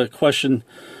do have a question,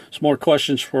 some more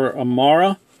questions for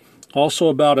Amara, also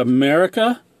about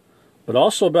America, but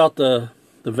also about the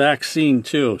vaccine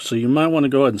too. So you might want to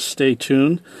go ahead and stay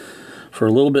tuned for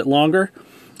a little bit longer.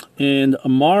 And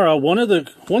Amara, one of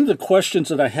the questions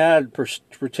that I had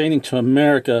pertaining to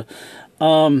America,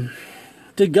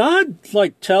 did God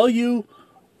tell you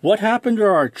what happened to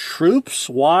our troops?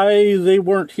 Why they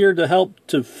weren't here to help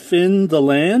to defend the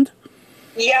land?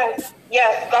 Yes,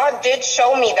 God did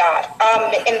show me that.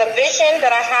 In the vision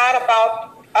that I had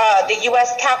about the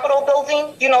U.S. Capitol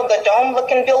building, the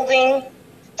dome-looking building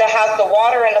that has the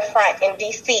water in the front in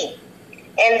D.C.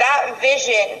 In that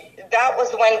vision, that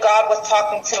was when God was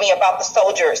talking to me about the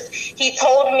soldiers. He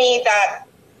told me that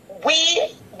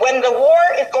when the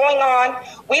war is going on,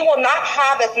 we will not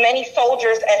have as many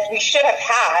soldiers as we should have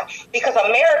had, because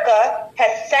America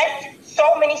has sent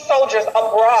so many soldiers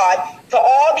abroad to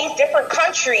all these different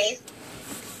countries,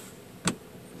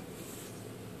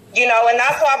 and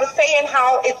that's why I was saying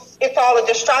how it's all a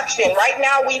distraction. Right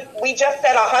now, we just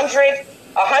sent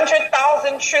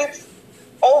 100,000 troops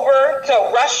over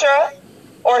to Russia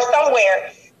or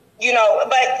somewhere,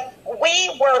 but we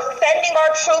were sending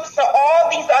our troops to all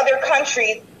these other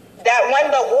countries that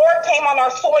when the war came on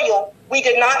our soil, we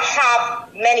did not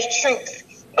have many troops.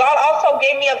 God also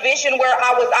gave me a vision where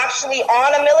I was actually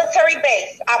on a military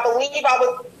base. I believe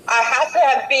I had to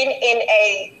have been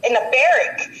in a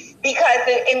barrack, because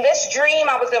in this dream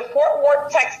I was in Fort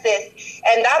Worth, Texas,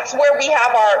 and that's where we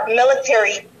have our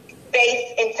military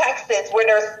base in Texas, where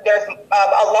there's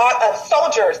a lot of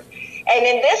soldiers. And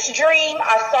in this dream,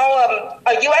 I saw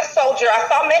a U.S. soldier. I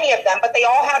saw many of them, but they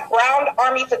all had brown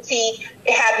army fatigue.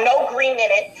 It had no green in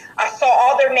it. I saw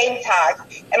all their name tags.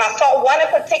 And I saw one in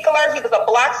particular. He was a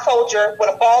black soldier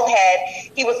with a bald head.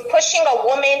 He was pushing a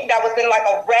woman that was in like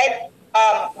a red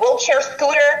wheelchair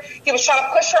scooter. He was trying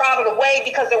to push her out of the way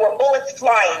because there were bullets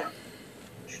flying.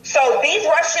 So these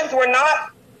Russians were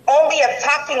not only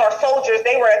attacking our soldiers,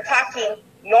 they were attacking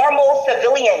normal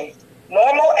civilians.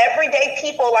 Normal, everyday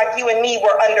people like you and me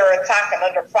were under attack and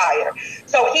under fire.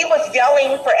 So he was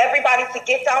yelling for everybody to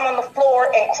get down on the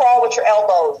floor and crawl with your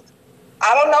elbows.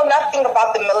 I don't know nothing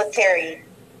about the military,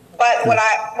 but when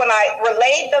I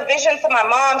relayed the vision to my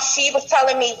mom, she was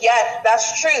telling me, yes,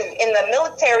 that's true. In the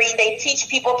military, they teach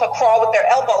people to crawl with their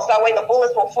elbows. That way the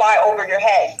bullets will fly over your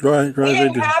head. Right. We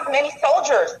didn't have many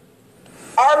soldiers.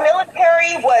 Our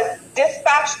military was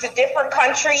dispatched to different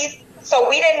countries. So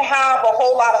we didn't have a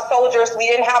whole lot of soldiers. We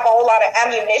didn't have a whole lot of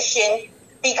ammunition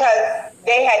because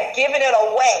they had given it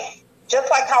away. Just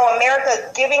like how America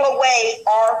is giving away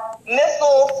our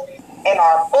missiles and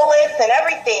our bullets and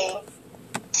everything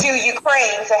to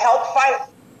Ukraine to help fight.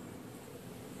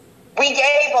 We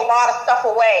gave a lot of stuff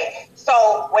away.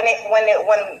 So when it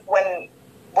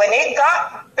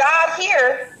got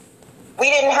here,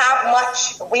 we didn't have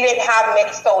much. We didn't have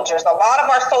many soldiers. A lot of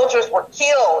our soldiers were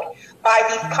killed by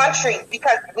these countries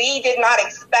because we did not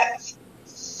expect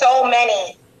so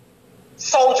many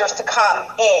soldiers to come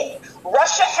in.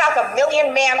 Russia has a 1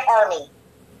 million-man army.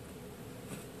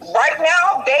 Right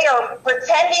now, they are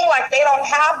pretending like they don't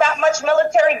have that much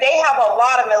military. They have a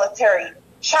lot of military.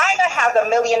 China has a 1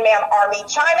 million-man army.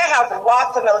 China has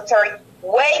lots of military,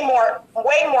 way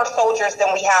more soldiers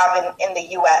than we have in the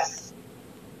U.S.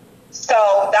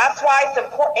 So that's why it's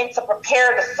important to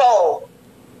prepare the soul.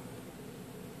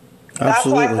 That's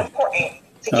why it's important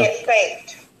to get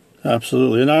saved.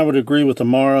 Absolutely. And I would agree with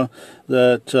Amara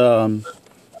that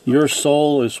your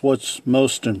soul is what's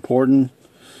most important,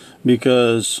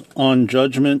 because on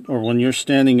judgment, or when you're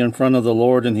standing in front of the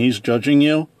Lord and He's judging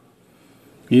you,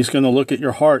 He's going to look at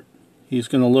your heart. He's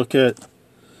going to look at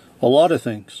a lot of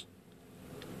things.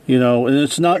 And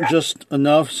it's not just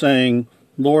enough saying,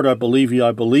 Lord, I believe you,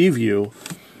 I believe you.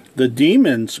 The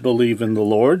demons believe in the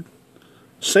Lord.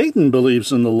 Satan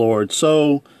believes in the Lord.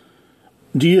 So,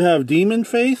 do you have demon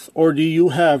faith, or do you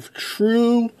have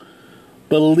true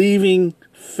believing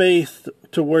faith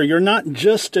to where you're not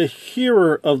just a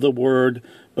hearer of the word,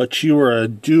 but you are a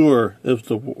doer of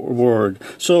the word?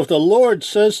 So if the Lord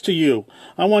says to you,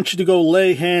 I want you to go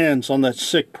lay hands on that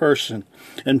sick person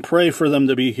and pray for them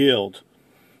to be healed,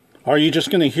 are you just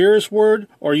going to hear His word,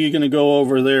 or are you going to go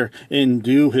over there and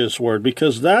do His word?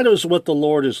 Because that is what the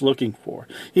Lord is looking for.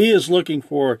 He is looking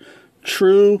for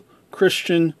true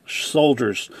Christian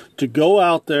soldiers to go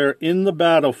out there in the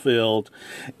battlefield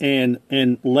and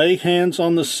lay hands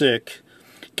on the sick,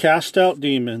 cast out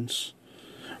demons,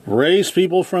 raise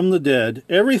people from the dead.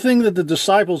 Everything that the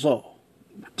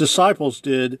disciples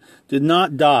did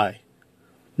not die.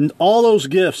 And all those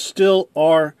gifts still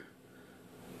are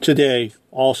today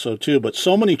also too, but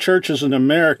so many churches in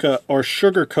America are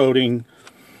sugarcoating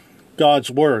God's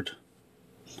word,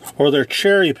 or they're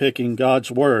cherry picking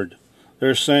God's word.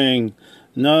 They're saying,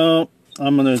 no,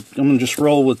 I'm gonna just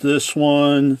roll with this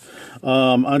one.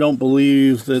 I don't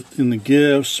believe that in the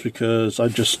gifts, because I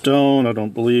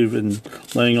don't believe in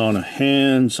laying on of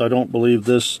hands. I don't believe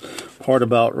this part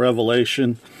about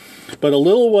Revelation. But a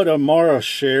little what Amara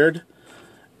shared,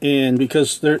 and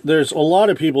because there's a lot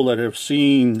of people that have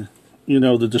seen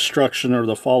the destruction or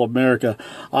the fall of America.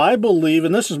 I believe,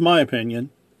 and this is my opinion,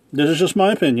 this is just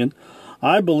my opinion,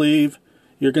 I believe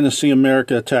you're going to see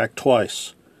America attacked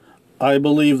twice. I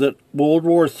believe that World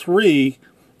War III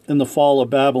and the fall of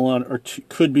Babylon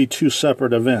could be two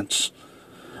separate events.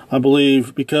 I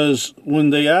believe, because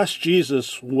when they asked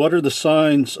Jesus, what are the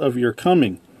signs of your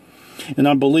coming? And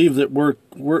I believe that we're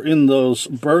in those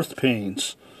birth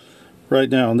pains right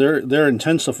now, and they're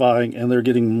intensifying, and they're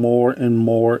getting more and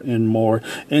more and more.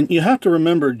 And you have to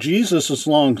remember, Jesus is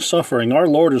long-suffering. Our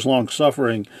Lord is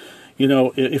long-suffering.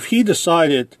 If He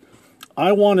decided,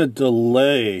 I want to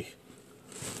delay,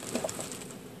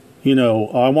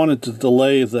 I wanted to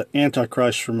delay the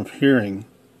Antichrist from appearing,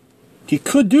 He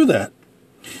could do that.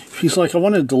 He's like, I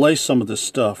want to delay some of this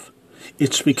stuff.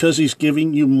 It's because he's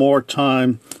giving you more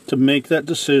time to make that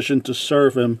decision to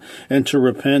serve him and to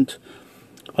repent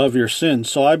of your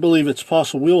sins. So I believe it's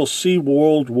possible we will see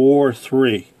World War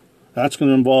III. That's going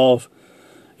to involve,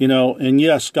 and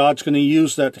yes, God's going to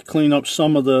use that to clean up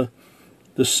some of the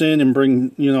sin and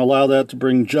bring, allow that to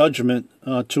bring judgment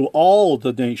to all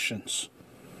the nations.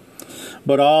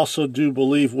 But I also do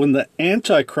believe when the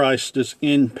Antichrist is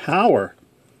in power,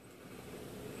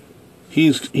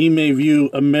 he may view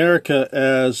America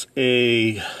as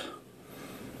a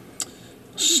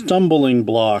stumbling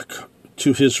block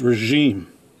to his regime.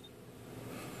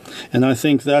 And I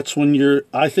think that's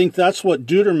what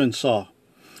Deuteronomy saw,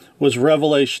 was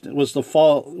Revelation, was the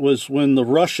fall, was when the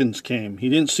Russians came. He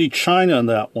didn't see China in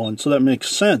that one, so that makes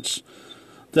sense.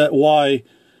 That why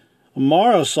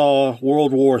Amara saw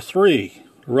World War III,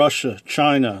 Russia,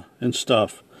 China, and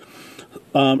stuff.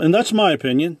 And that's my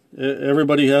opinion.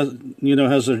 Everybody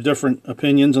has their different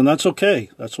opinions, and that's okay.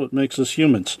 That's what makes us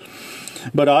humans.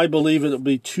 But I believe it'll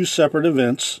be two separate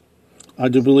events. I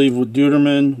do believe with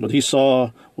Deuteronomy, what he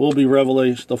saw will be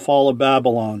Revelation, the fall of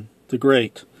Babylon the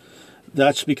Great.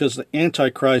 That's because the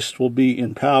Antichrist will be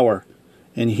in power,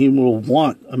 and he will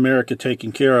want America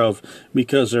taken care of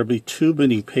because there'll be too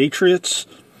many patriots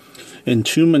and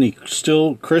too many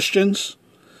still Christians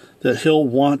that he'll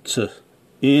want to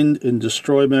end and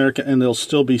destroy America, and there'll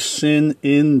still be sin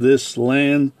in this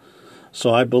land.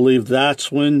 So I believe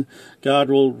that's when God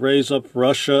will raise up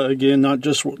Russia again, not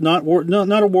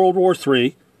a World War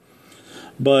III,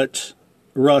 but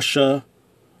Russia,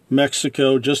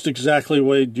 Mexico, just exactly the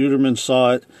way Deuteronomy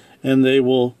saw it, and they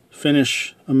will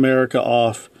finish America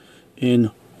off in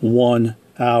 1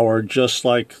 hour, just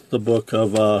like the book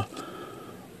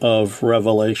of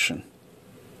Revelation.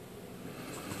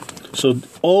 So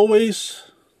always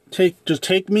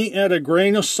take me at a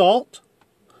grain of salt.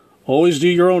 Always do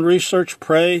your own research,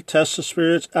 pray, test the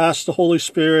spirits, ask the Holy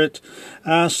Spirit,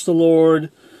 ask the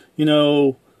Lord,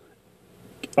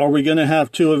 are we going to have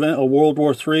a World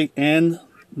War III, and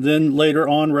then later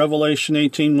on, Revelation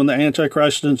 18, when the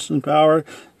Antichrist is in power,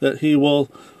 that he will,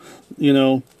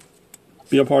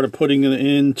 be a part of putting it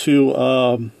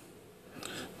into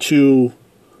to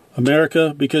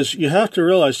America, because you have to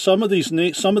realize some of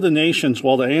the nations,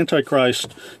 while the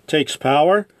Antichrist takes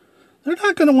power, they're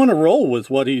not going to want to roll with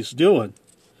what he's doing.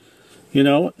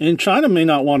 And China may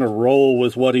not want to roll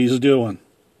with what he's doing.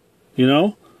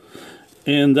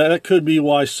 And that could be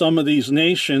why some of these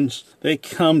nations, they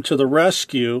come to the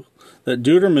rescue that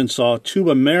Deuteronomy saw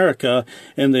to America,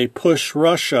 and they push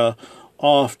Russia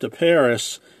off to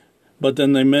Paris, but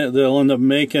then they'll end up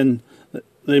make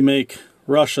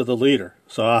Russia the leader.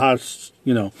 So,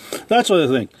 that's what I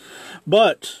think.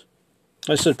 But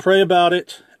I said, pray about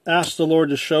it. Ask the Lord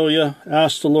to show you.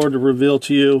 Ask the Lord to reveal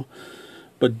to you.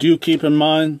 But do keep in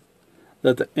mind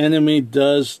that the enemy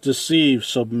does deceive.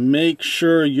 So make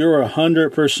sure you're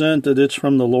 100% that it's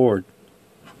from the Lord.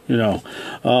 And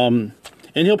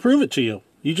he'll prove it to you.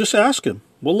 You just ask him,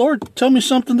 well, Lord, tell me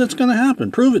something that's going to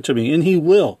happen. Prove it to me. And he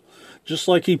will. Just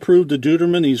like he proved to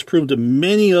Deuteronomy, he's proved to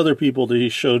many other people that he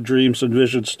showed dreams and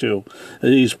visions to.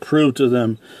 That he's proved to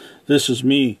them, this is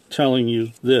me telling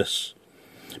you this.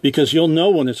 Because you'll know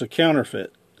when it's a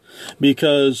counterfeit.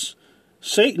 Because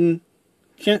Satan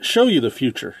can't show you the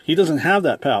future. He doesn't have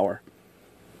that power.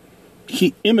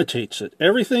 He imitates it.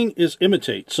 Everything is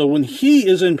imitate. So when he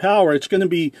is in power, it's going to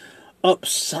be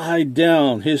upside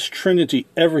down. His Trinity,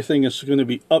 everything is going to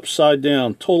be upside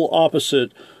down. Total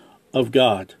opposite of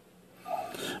God.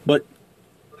 But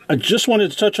I just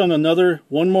wanted to touch on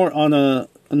one more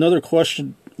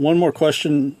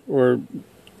question or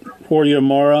for you,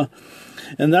 Amara.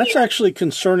 And that's actually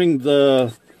concerning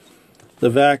the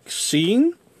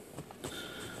vaccine.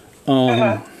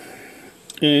 And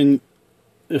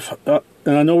I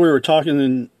know we were talking,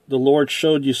 and the Lord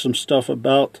showed you some stuff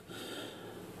about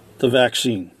the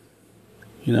vaccine.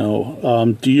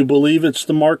 Do you believe it's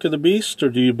the mark of the beast, or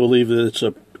do you believe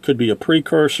that could be a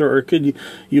precursor, or do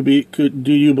you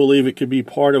believe it could be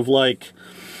part of like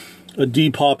a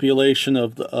depopulation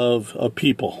of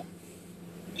people?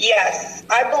 Yes,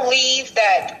 I believe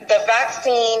that the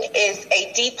vaccine is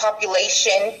a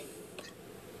depopulation.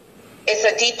 It's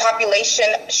a depopulation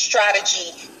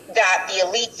strategy that the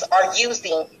elites are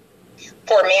using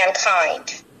for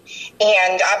mankind.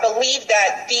 And I believe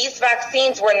that these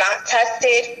vaccines were not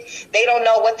tested. They don't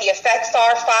know what the effects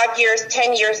are 5 years,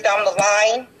 10 years down the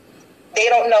line. They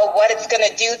don't know what it's going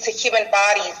to do to human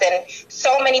bodies. And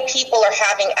so many people are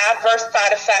having adverse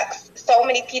side effects. So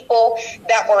many people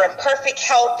that were in perfect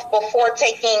health before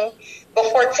taking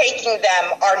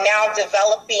them are now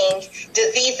developing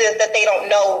diseases that they don't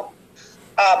know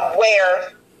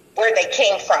where where they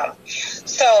came from.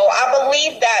 So I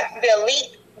believe that the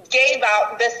elite gave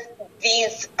out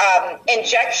these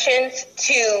injections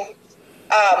to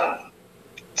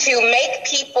make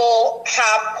people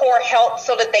have poor health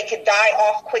so that they could die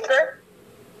off quicker.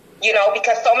 You know,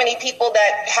 because so many people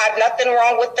that had nothing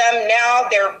wrong with them, now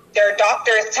their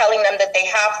doctor is telling them that they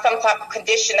have some type of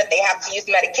condition that they have to use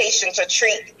medication to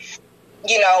treat,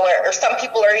 you know, or some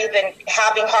people are even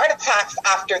having heart attacks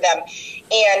after them.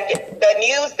 And the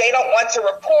news, they don't want to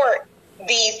report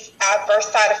these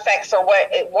adverse side effects or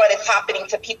what is happening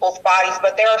to people's bodies.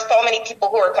 But there are so many people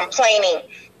who are complaining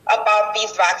about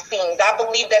these vaccines. I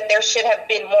believe that there should have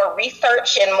been more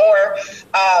research and more,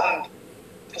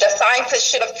 the scientists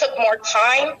should have took more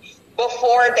time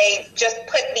before they just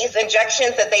put these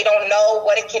injections that they don't know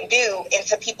what it can do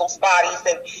into people's bodies.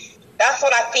 And that's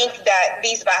what I think that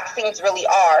these vaccines really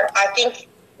are. I think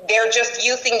they're just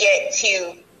using it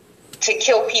to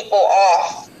kill people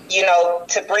off, you know,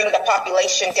 to bring the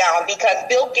population down. Because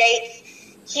Bill Gates,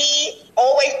 he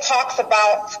always talks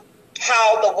about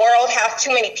how the world has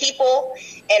too many people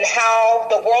and how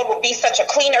the world would be such a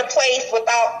cleaner place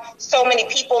without so many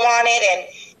people on it,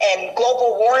 and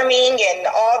global warming and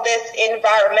all this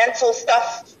environmental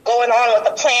stuff going on with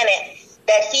the planet,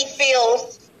 that he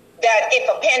feels that if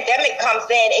a pandemic comes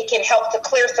in, it can help to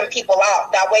clear some people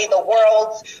out. That way the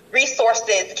world's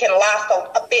resources can last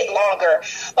a bit longer.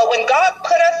 But when God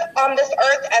put us on this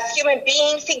earth as human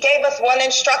beings, he gave us one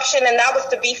instruction, and that was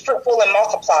to be fruitful and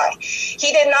multiply.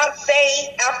 He did not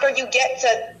say after you get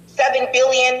to 7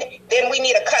 billion, then we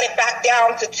need to cut it back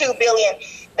down to 2 billion.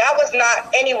 That was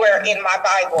not anywhere in my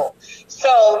Bible.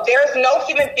 So there's no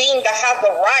human being that has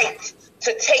the right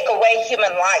to take away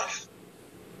human life.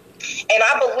 And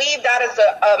I believe that is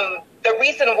the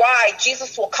reason why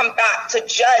Jesus will come back to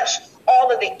judge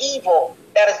all of the evil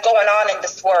that is going on in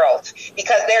this world.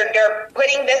 Because they're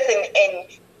putting this in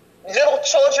little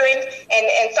children,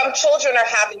 and some children are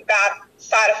having bad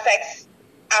side effects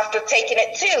after taking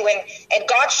it too. And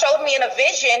God showed me in a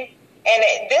vision, and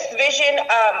this vision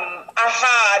I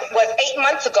had was 8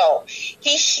 months ago.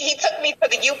 He took me to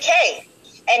the UK.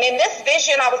 And in this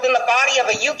vision, I was in the body of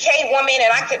a UK woman,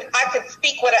 and I could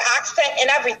speak with an accent and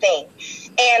everything.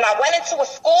 And I went into a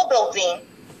school building,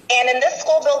 and in this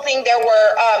school building, there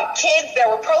were kids that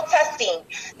were protesting.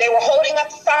 They were holding up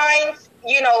signs,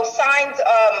 signs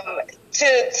to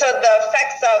the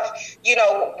effects of,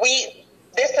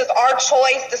 this is our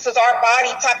choice, this is our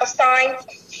body type of signs.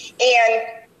 And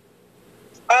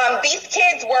these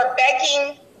kids were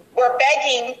begging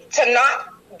to not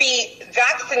be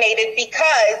vaccinated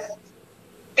because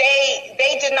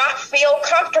they did not feel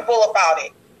comfortable about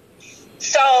it.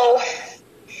 So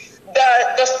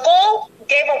the school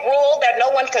gave a rule that no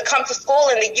one could come to school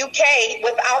in the UK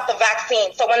without the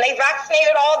vaccine. So when they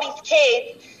vaccinated all these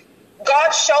kids,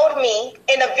 God showed me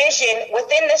in a vision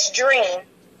within this dream,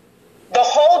 the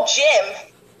whole gym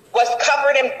was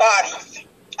covered in bodies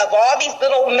of all these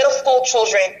little middle school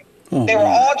children. Oh, they were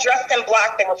all dressed in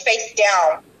black. They were face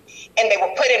down, and they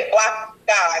were put in black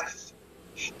bags.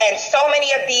 And so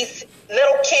many of these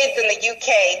little kids in the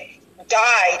UK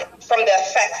died from the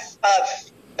effects of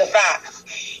the vax.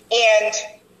 And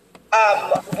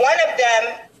one of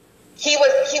them, he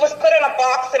was put in a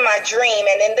box in my dream,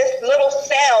 and in this little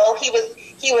cell, he was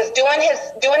doing his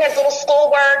little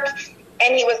schoolwork,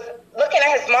 and he was looking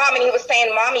at his mom, and he was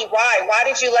saying, "Mommy, why? Why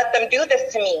did you let them do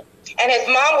this to me?" And his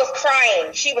mom was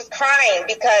crying. She was crying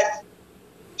because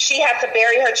she had to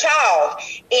bury her child.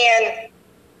 And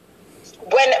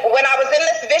when I was in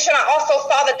this vision, I also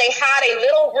saw that they had a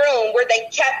little room where they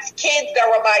kept kids that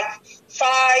were like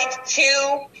 5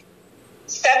 to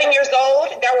 7 years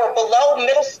old that were below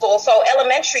middle school, so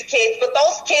elementary kids. But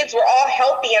those kids were all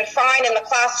healthy and fine in the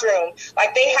classroom,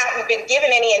 like they hadn't been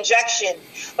given any injections.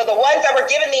 But the ones that were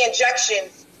given the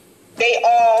injections, they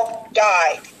all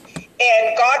died.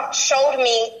 And God showed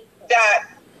me that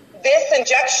this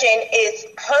injection is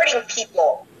hurting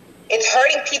people. It's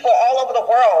hurting people all over the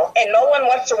world, and no one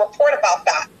wants to report about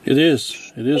that. It is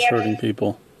hurting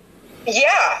people.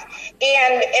 Yeah.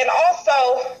 And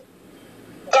also,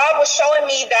 God was showing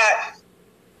me that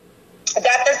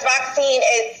this vaccine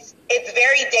it's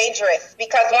very dangerous,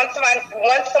 because once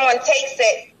someone takes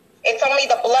it, it's only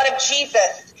the blood of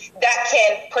Jesus that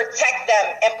can protect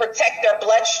them and protect their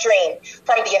bloodstream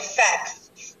from the effects.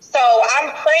 So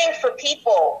I'm praying for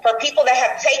people that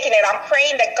have taken it. I'm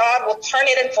praying that God will turn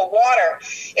it into water,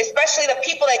 especially the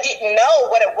people that didn't know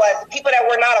what it was, people that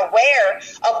were not aware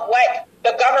of what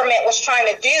the government was trying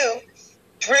to do.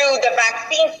 drew the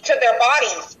vaccines to their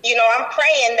bodies. I'm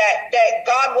praying that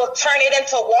God will turn it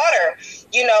into water,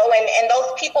 and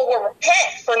those people will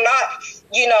repent for not,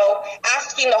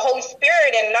 asking the Holy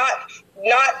Spirit and not,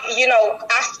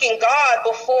 asking God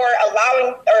before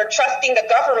allowing or trusting the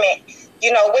government,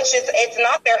 which is, it's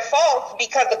not their fault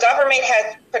because the government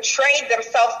has portrayed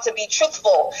themselves to be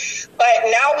truthful. But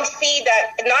now we see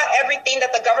that not everything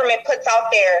that the government puts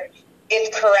out there is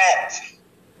correct.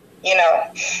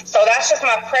 So that's just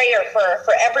my prayer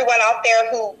for everyone out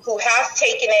there who has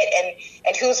taken it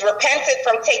and who's repented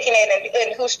from taking it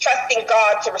and who's trusting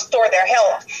God to restore their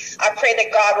health. I pray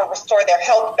that God will restore their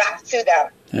health back to them.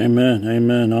 Amen.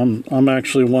 Amen. I'm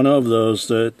actually one of those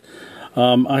that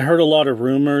I heard a lot of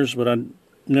rumors, but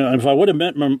if I would have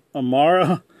met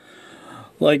Amara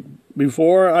like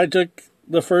before I took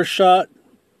the first shot,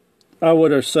 I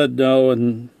would have said no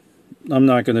and I'm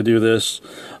not going to do this.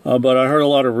 But I heard a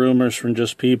lot of rumors from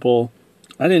just people.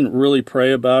 I didn't really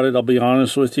pray about it, I'll be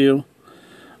honest with you.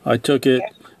 I took it.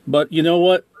 But you know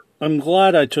what? I'm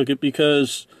glad I took it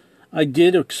because I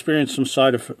did experience some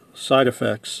side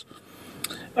effects.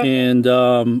 And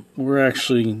we're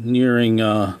actually nearing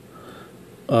a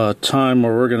time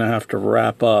where we're going to have to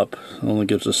wrap up. It only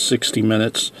gives us 60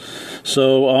 minutes.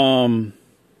 So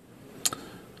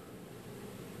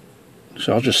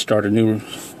I'll just start a new...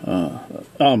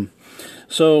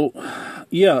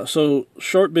 So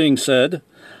short being said,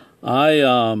 I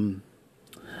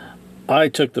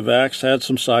took the vax, had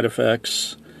some side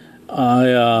effects. I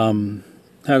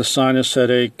had a sinus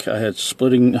headache. I had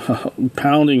splitting,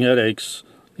 pounding headaches,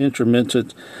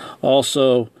 intermittent.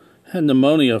 Also had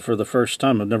pneumonia for the first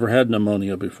time. I've never had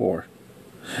pneumonia before.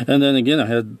 And then again,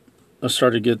 I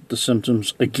started to get the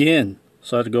symptoms again.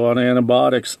 So I had to go on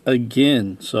antibiotics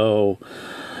again. So,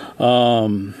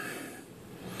 don't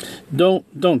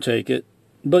take it.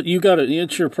 But you got it.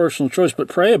 It's your personal choice. But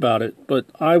pray about it. But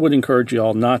I would encourage you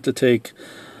all not to take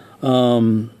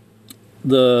the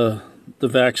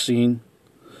vaccine.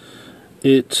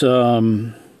 It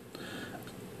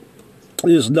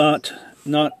is not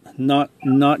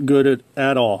good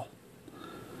at all.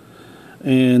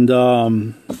 And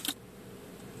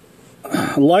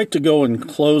I'd like to go in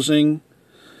closing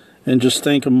and just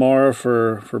thank Amara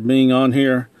for being on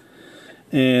here.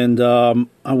 And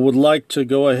I would like to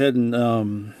go ahead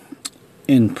and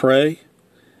pray.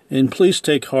 And please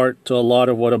take heart to a lot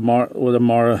of what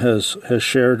Amara has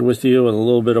shared with you and a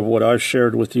little bit of what I've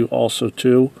shared with you also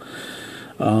too.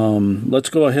 Let's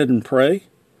go ahead and pray.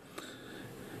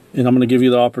 And I'm going to give you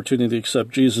the opportunity to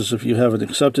accept Jesus if you haven't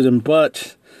accepted him.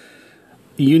 But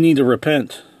you need to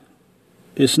repent.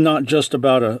 It's not just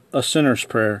about a sinner's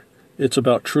prayer. It's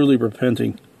about truly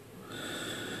repenting.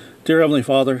 Dear Heavenly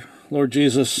Father, Lord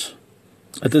Jesus,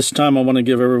 at this time I want to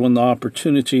give everyone the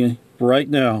opportunity right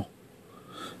now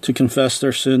to confess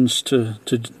their sins to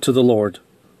the Lord,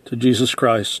 to Jesus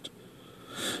Christ.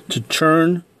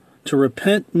 To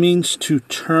repent means to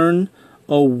turn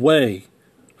away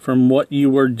from what you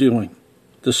were doing,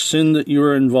 the sin that you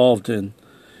were involved in,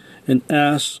 and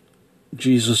ask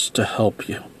Jesus to help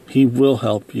you. He will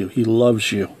help you. He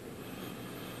loves you.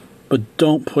 But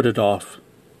don't put it off.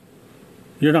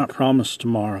 You're not promised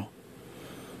tomorrow.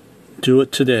 Do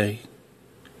it today,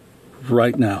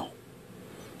 right now,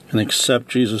 and accept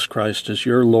Jesus Christ as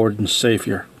your Lord and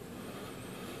Savior.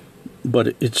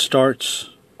 But it starts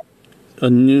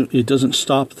anew. It doesn't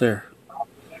stop there.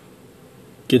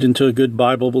 Get into a good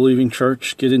Bible-believing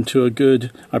church.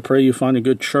 I pray you find a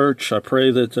good church. I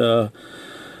pray that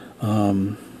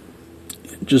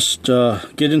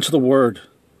get into the Word,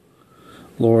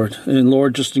 Lord. And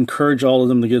Lord, just encourage all of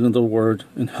them to get into the Word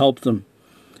and help them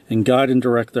and guide and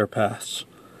direct their paths.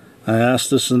 I ask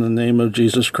this in the name of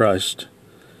Jesus Christ.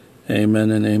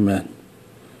 Amen and amen.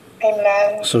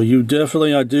 Amen. So you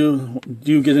definitely, I do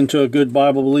get into a good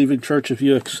Bible-believing church if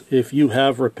you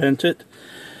have repented.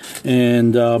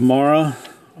 And Mara,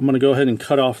 I'm going to go ahead and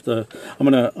cut off I'm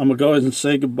going to go ahead and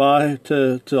say goodbye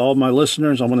to all my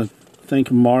listeners. I want to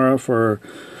thank Mara for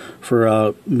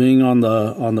being on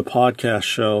the podcast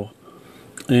show.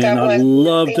 And I'd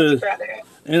love to.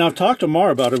 And I've talked to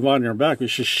Mara about inviting her back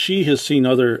because she has seen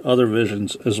other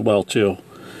visions as well too,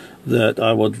 that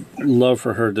I would love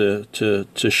for her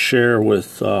to share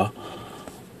with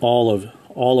all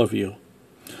of you.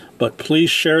 But please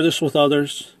share this with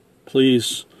others.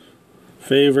 Please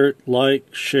favorite,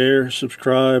 like, share,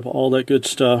 subscribe, all that good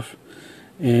stuff.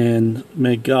 And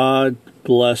may God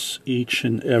bless each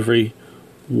and every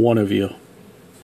one of you.